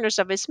the corners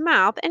of his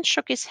mouth and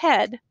shook his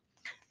head,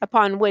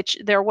 upon which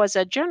there was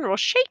a general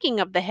shaking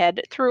of the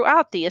head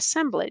throughout the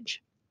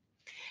assemblage.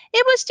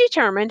 It was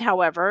determined,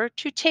 however,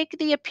 to take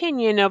the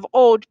opinion of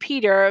old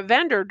Peter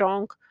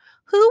Vanderdonk,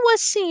 who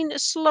was seen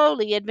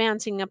slowly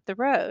advancing up the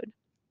road.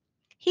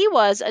 He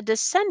was a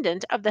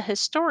descendant of the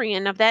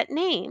historian of that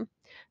name,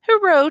 who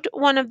wrote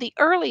one of the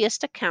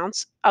earliest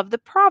accounts of the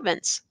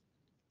province.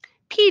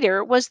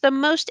 Peter was the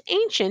most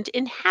ancient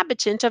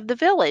inhabitant of the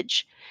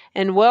village,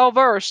 and well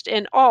versed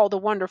in all the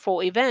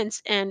wonderful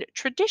events and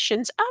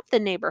traditions of the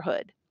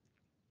neighborhood.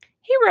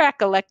 He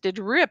recollected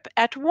Rip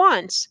at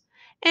once,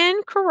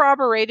 and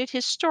corroborated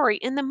his story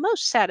in the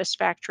most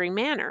satisfactory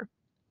manner.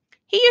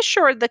 He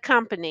assured the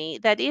company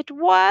that it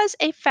was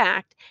a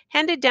fact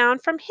handed down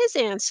from his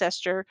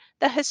ancestor,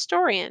 the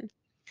historian,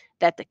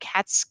 that the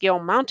Catskill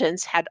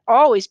Mountains had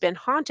always been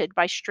haunted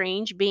by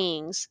strange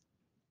beings;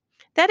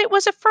 that it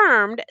was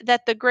affirmed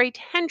that the great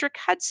Hendrik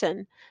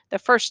Hudson, the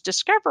first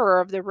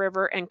discoverer of the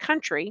river and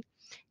country,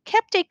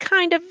 kept a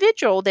kind of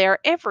vigil there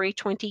every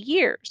 20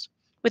 years,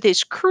 with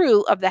his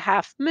crew of the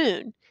Half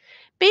Moon,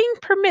 being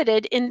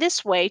permitted in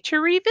this way to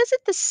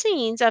revisit the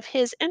scenes of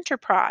his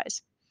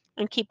enterprise,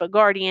 and keep a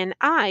guardian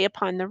eye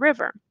upon the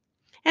river,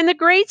 and the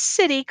great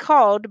city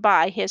called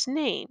by his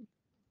name;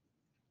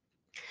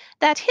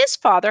 that his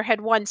father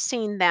had once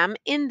seen them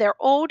in their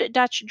old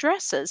Dutch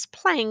dresses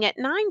playing at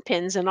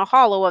ninepins in a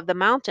hollow of the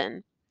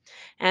mountain,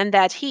 and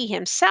that he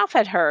himself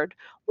had heard,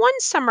 one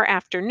summer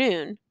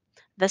afternoon,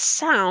 the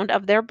sound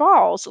of their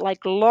balls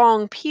like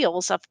long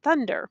peals of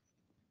thunder.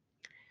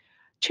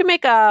 To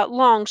make a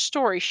long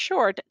story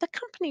short, the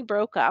company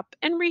broke up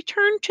and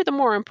returned to the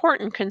more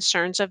important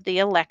concerns of the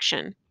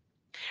election.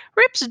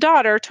 Rip's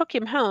daughter took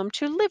him home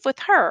to live with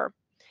her.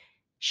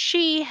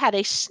 She had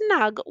a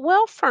snug,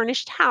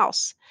 well-furnished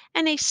house,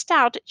 and a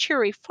stout,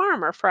 cheery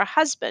farmer for a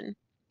husband,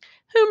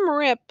 whom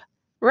Rip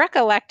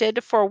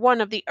recollected for one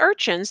of the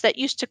urchins that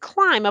used to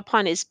climb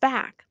upon his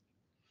back.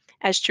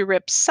 As to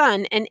Rip's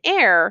son and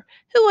heir,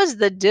 who was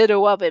the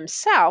ditto of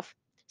himself,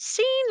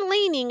 seen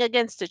leaning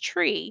against a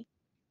tree,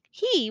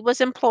 he was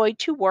employed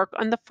to work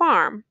on the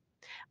farm,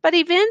 but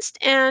evinced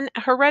an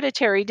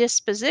hereditary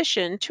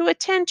disposition to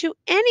attend to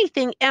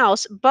anything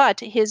else but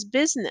his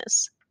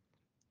business.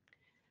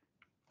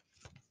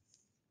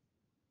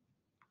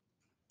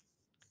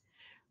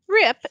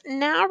 Rip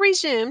now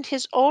resumed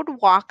his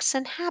old walks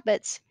and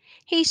habits.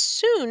 He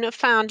soon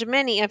found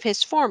many of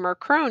his former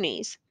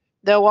cronies,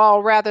 though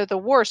all rather the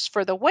worse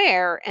for the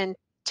wear and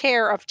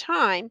tear of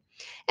time,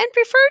 and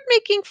preferred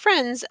making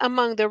friends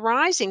among the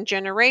rising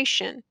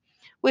generation,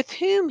 with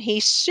whom he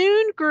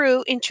soon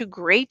grew into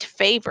great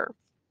favor.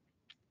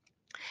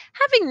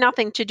 Having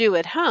nothing to do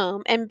at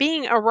home, and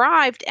being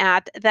arrived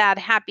at that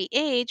happy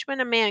age when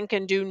a man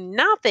can do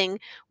nothing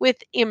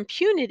with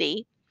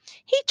impunity,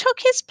 he took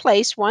his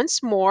place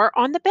once more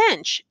on the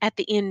bench at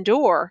the inn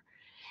door,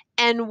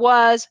 and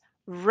was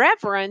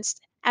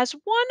reverenced as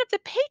one of the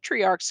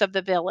patriarchs of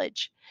the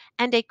village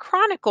and a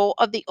chronicle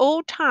of the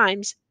old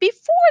times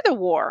before the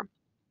war.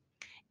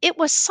 It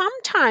was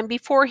some time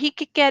before he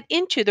could get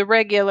into the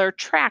regular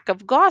track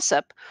of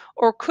gossip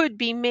or could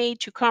be made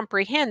to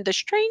comprehend the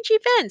strange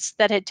events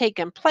that had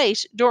taken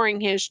place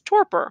during his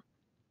torpor.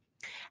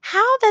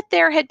 How that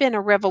there had been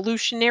a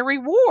revolutionary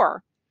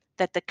war,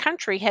 that the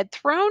country had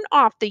thrown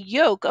off the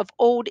yoke of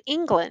old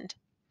England,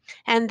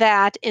 and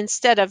that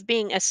instead of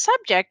being a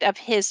subject of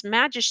His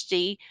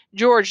Majesty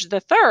George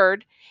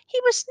III,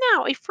 he was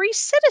now a free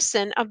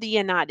citizen of the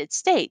United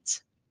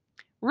States.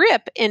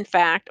 Rip, in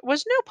fact,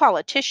 was no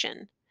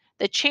politician.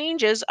 The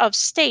changes of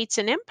states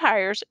and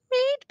empires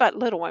made but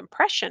little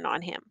impression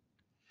on him.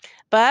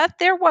 But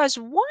there was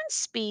one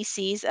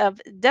species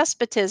of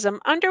despotism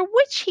under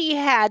which he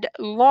had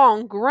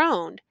long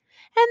groaned,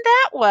 and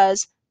that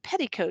was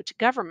petticoat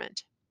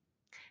government.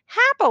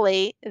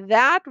 Happily,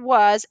 that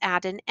was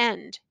at an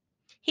end.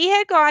 He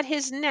had got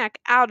his neck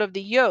out of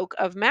the yoke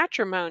of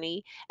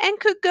matrimony and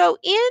could go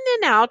in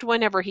and out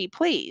whenever he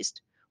pleased,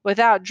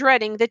 without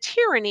dreading the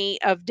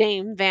tyranny of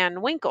Dame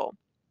Van Winkle.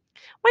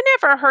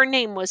 Whenever her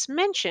name was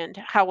mentioned,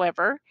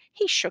 however,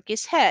 he shook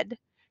his head,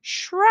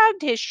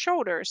 shrugged his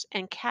shoulders,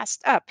 and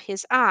cast up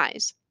his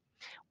eyes,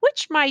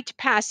 which might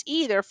pass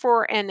either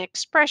for an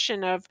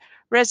expression of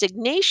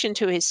resignation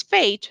to his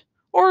fate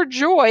or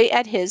joy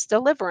at his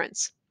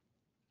deliverance.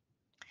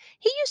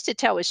 He used to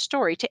tell his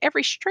story to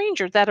every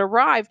stranger that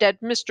arrived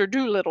at Mr.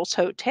 Doolittle's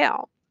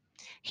hotel.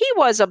 He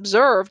was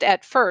observed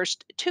at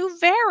first to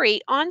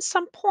vary on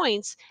some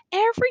points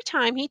every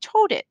time he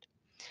told it,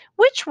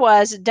 which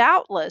was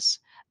doubtless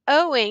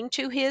owing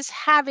to his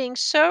having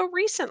so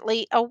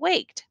recently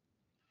awaked.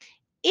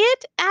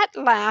 It at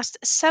last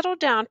settled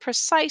down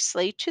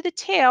precisely to the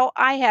tale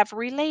I have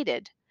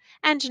related,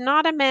 and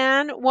not a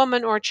man,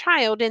 woman, or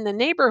child in the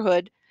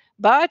neighborhood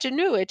but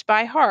knew it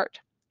by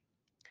heart.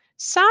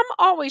 Some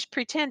always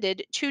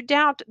pretended to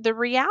doubt the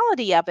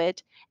reality of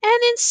it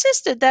and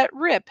insisted that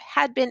Rip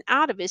had been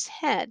out of his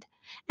head,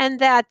 and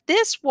that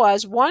this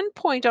was one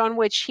point on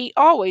which he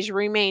always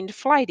remained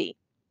flighty.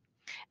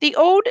 The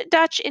old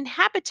Dutch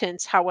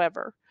inhabitants,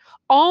 however,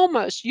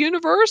 almost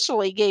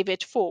universally gave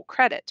it full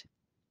credit.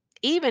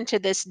 Even to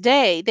this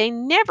day, they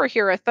never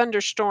hear a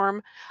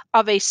thunderstorm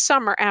of a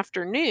summer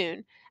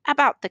afternoon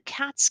about the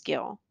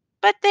Catskill,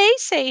 but they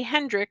say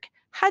Hendrik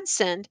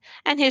Hudson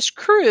and his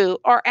crew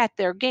are at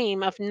their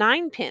game of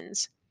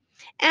ninepins,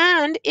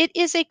 and it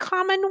is a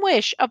common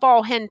wish of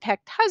all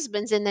henpecked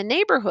husbands in the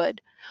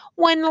neighborhood,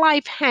 when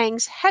life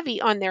hangs heavy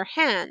on their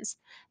hands,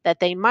 that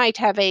they might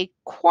have a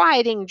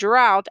quieting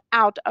draught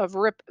out of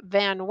Rip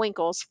Van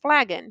Winkle's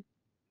flagon.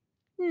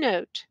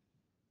 Note.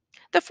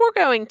 The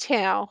foregoing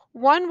tale,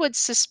 one would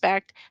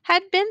suspect,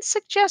 had been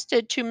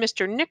suggested to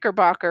Mr.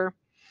 Knickerbocker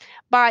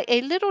by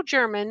a little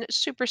German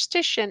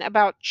superstition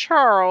about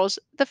Charles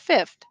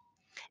V,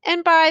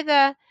 and by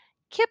the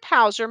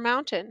Kyffhauser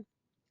Mountain.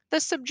 The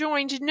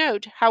subjoined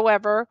note,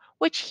 however,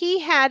 which he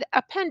had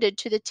appended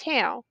to the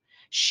tale,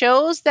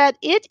 shows that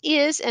it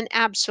is an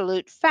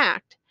absolute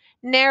fact,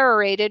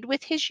 narrated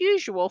with his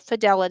usual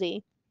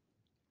fidelity.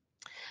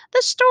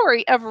 The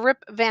story of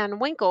Rip Van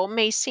Winkle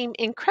may seem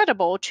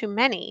incredible to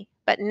many,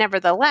 but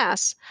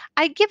nevertheless,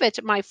 I give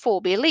it my full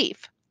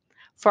belief,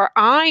 for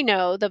I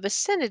know the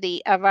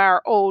vicinity of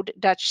our old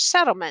Dutch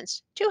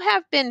settlements to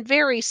have been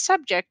very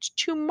subject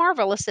to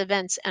marvelous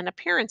events and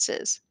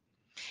appearances.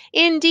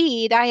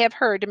 Indeed, I have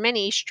heard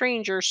many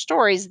stranger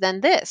stories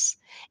than this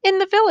in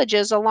the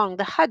villages along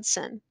the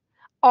Hudson,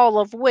 all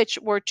of which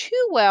were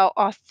too well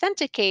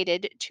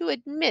authenticated to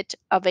admit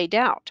of a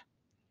doubt.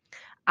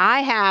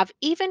 I have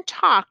even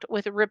talked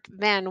with Rip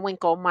Van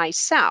Winkle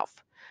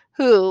myself,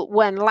 who,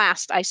 when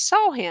last I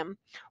saw him,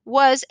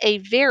 was a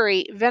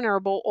very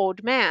venerable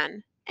old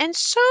man, and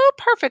so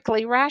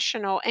perfectly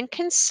rational and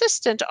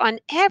consistent on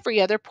every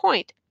other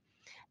point,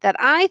 that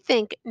I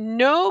think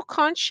no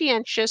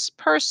conscientious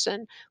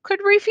person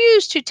could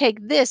refuse to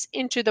take this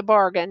into the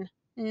bargain.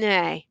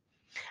 Nay,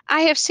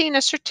 I have seen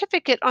a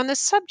certificate on the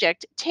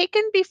subject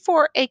taken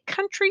before a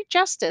country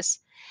justice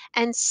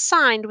and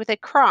signed with a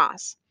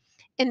cross,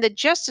 in the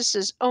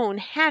justice's own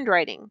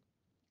handwriting.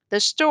 The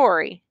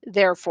story,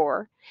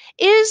 therefore,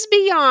 is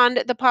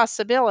beyond the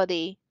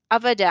possibility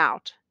of a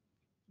doubt.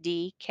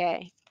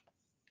 D.K.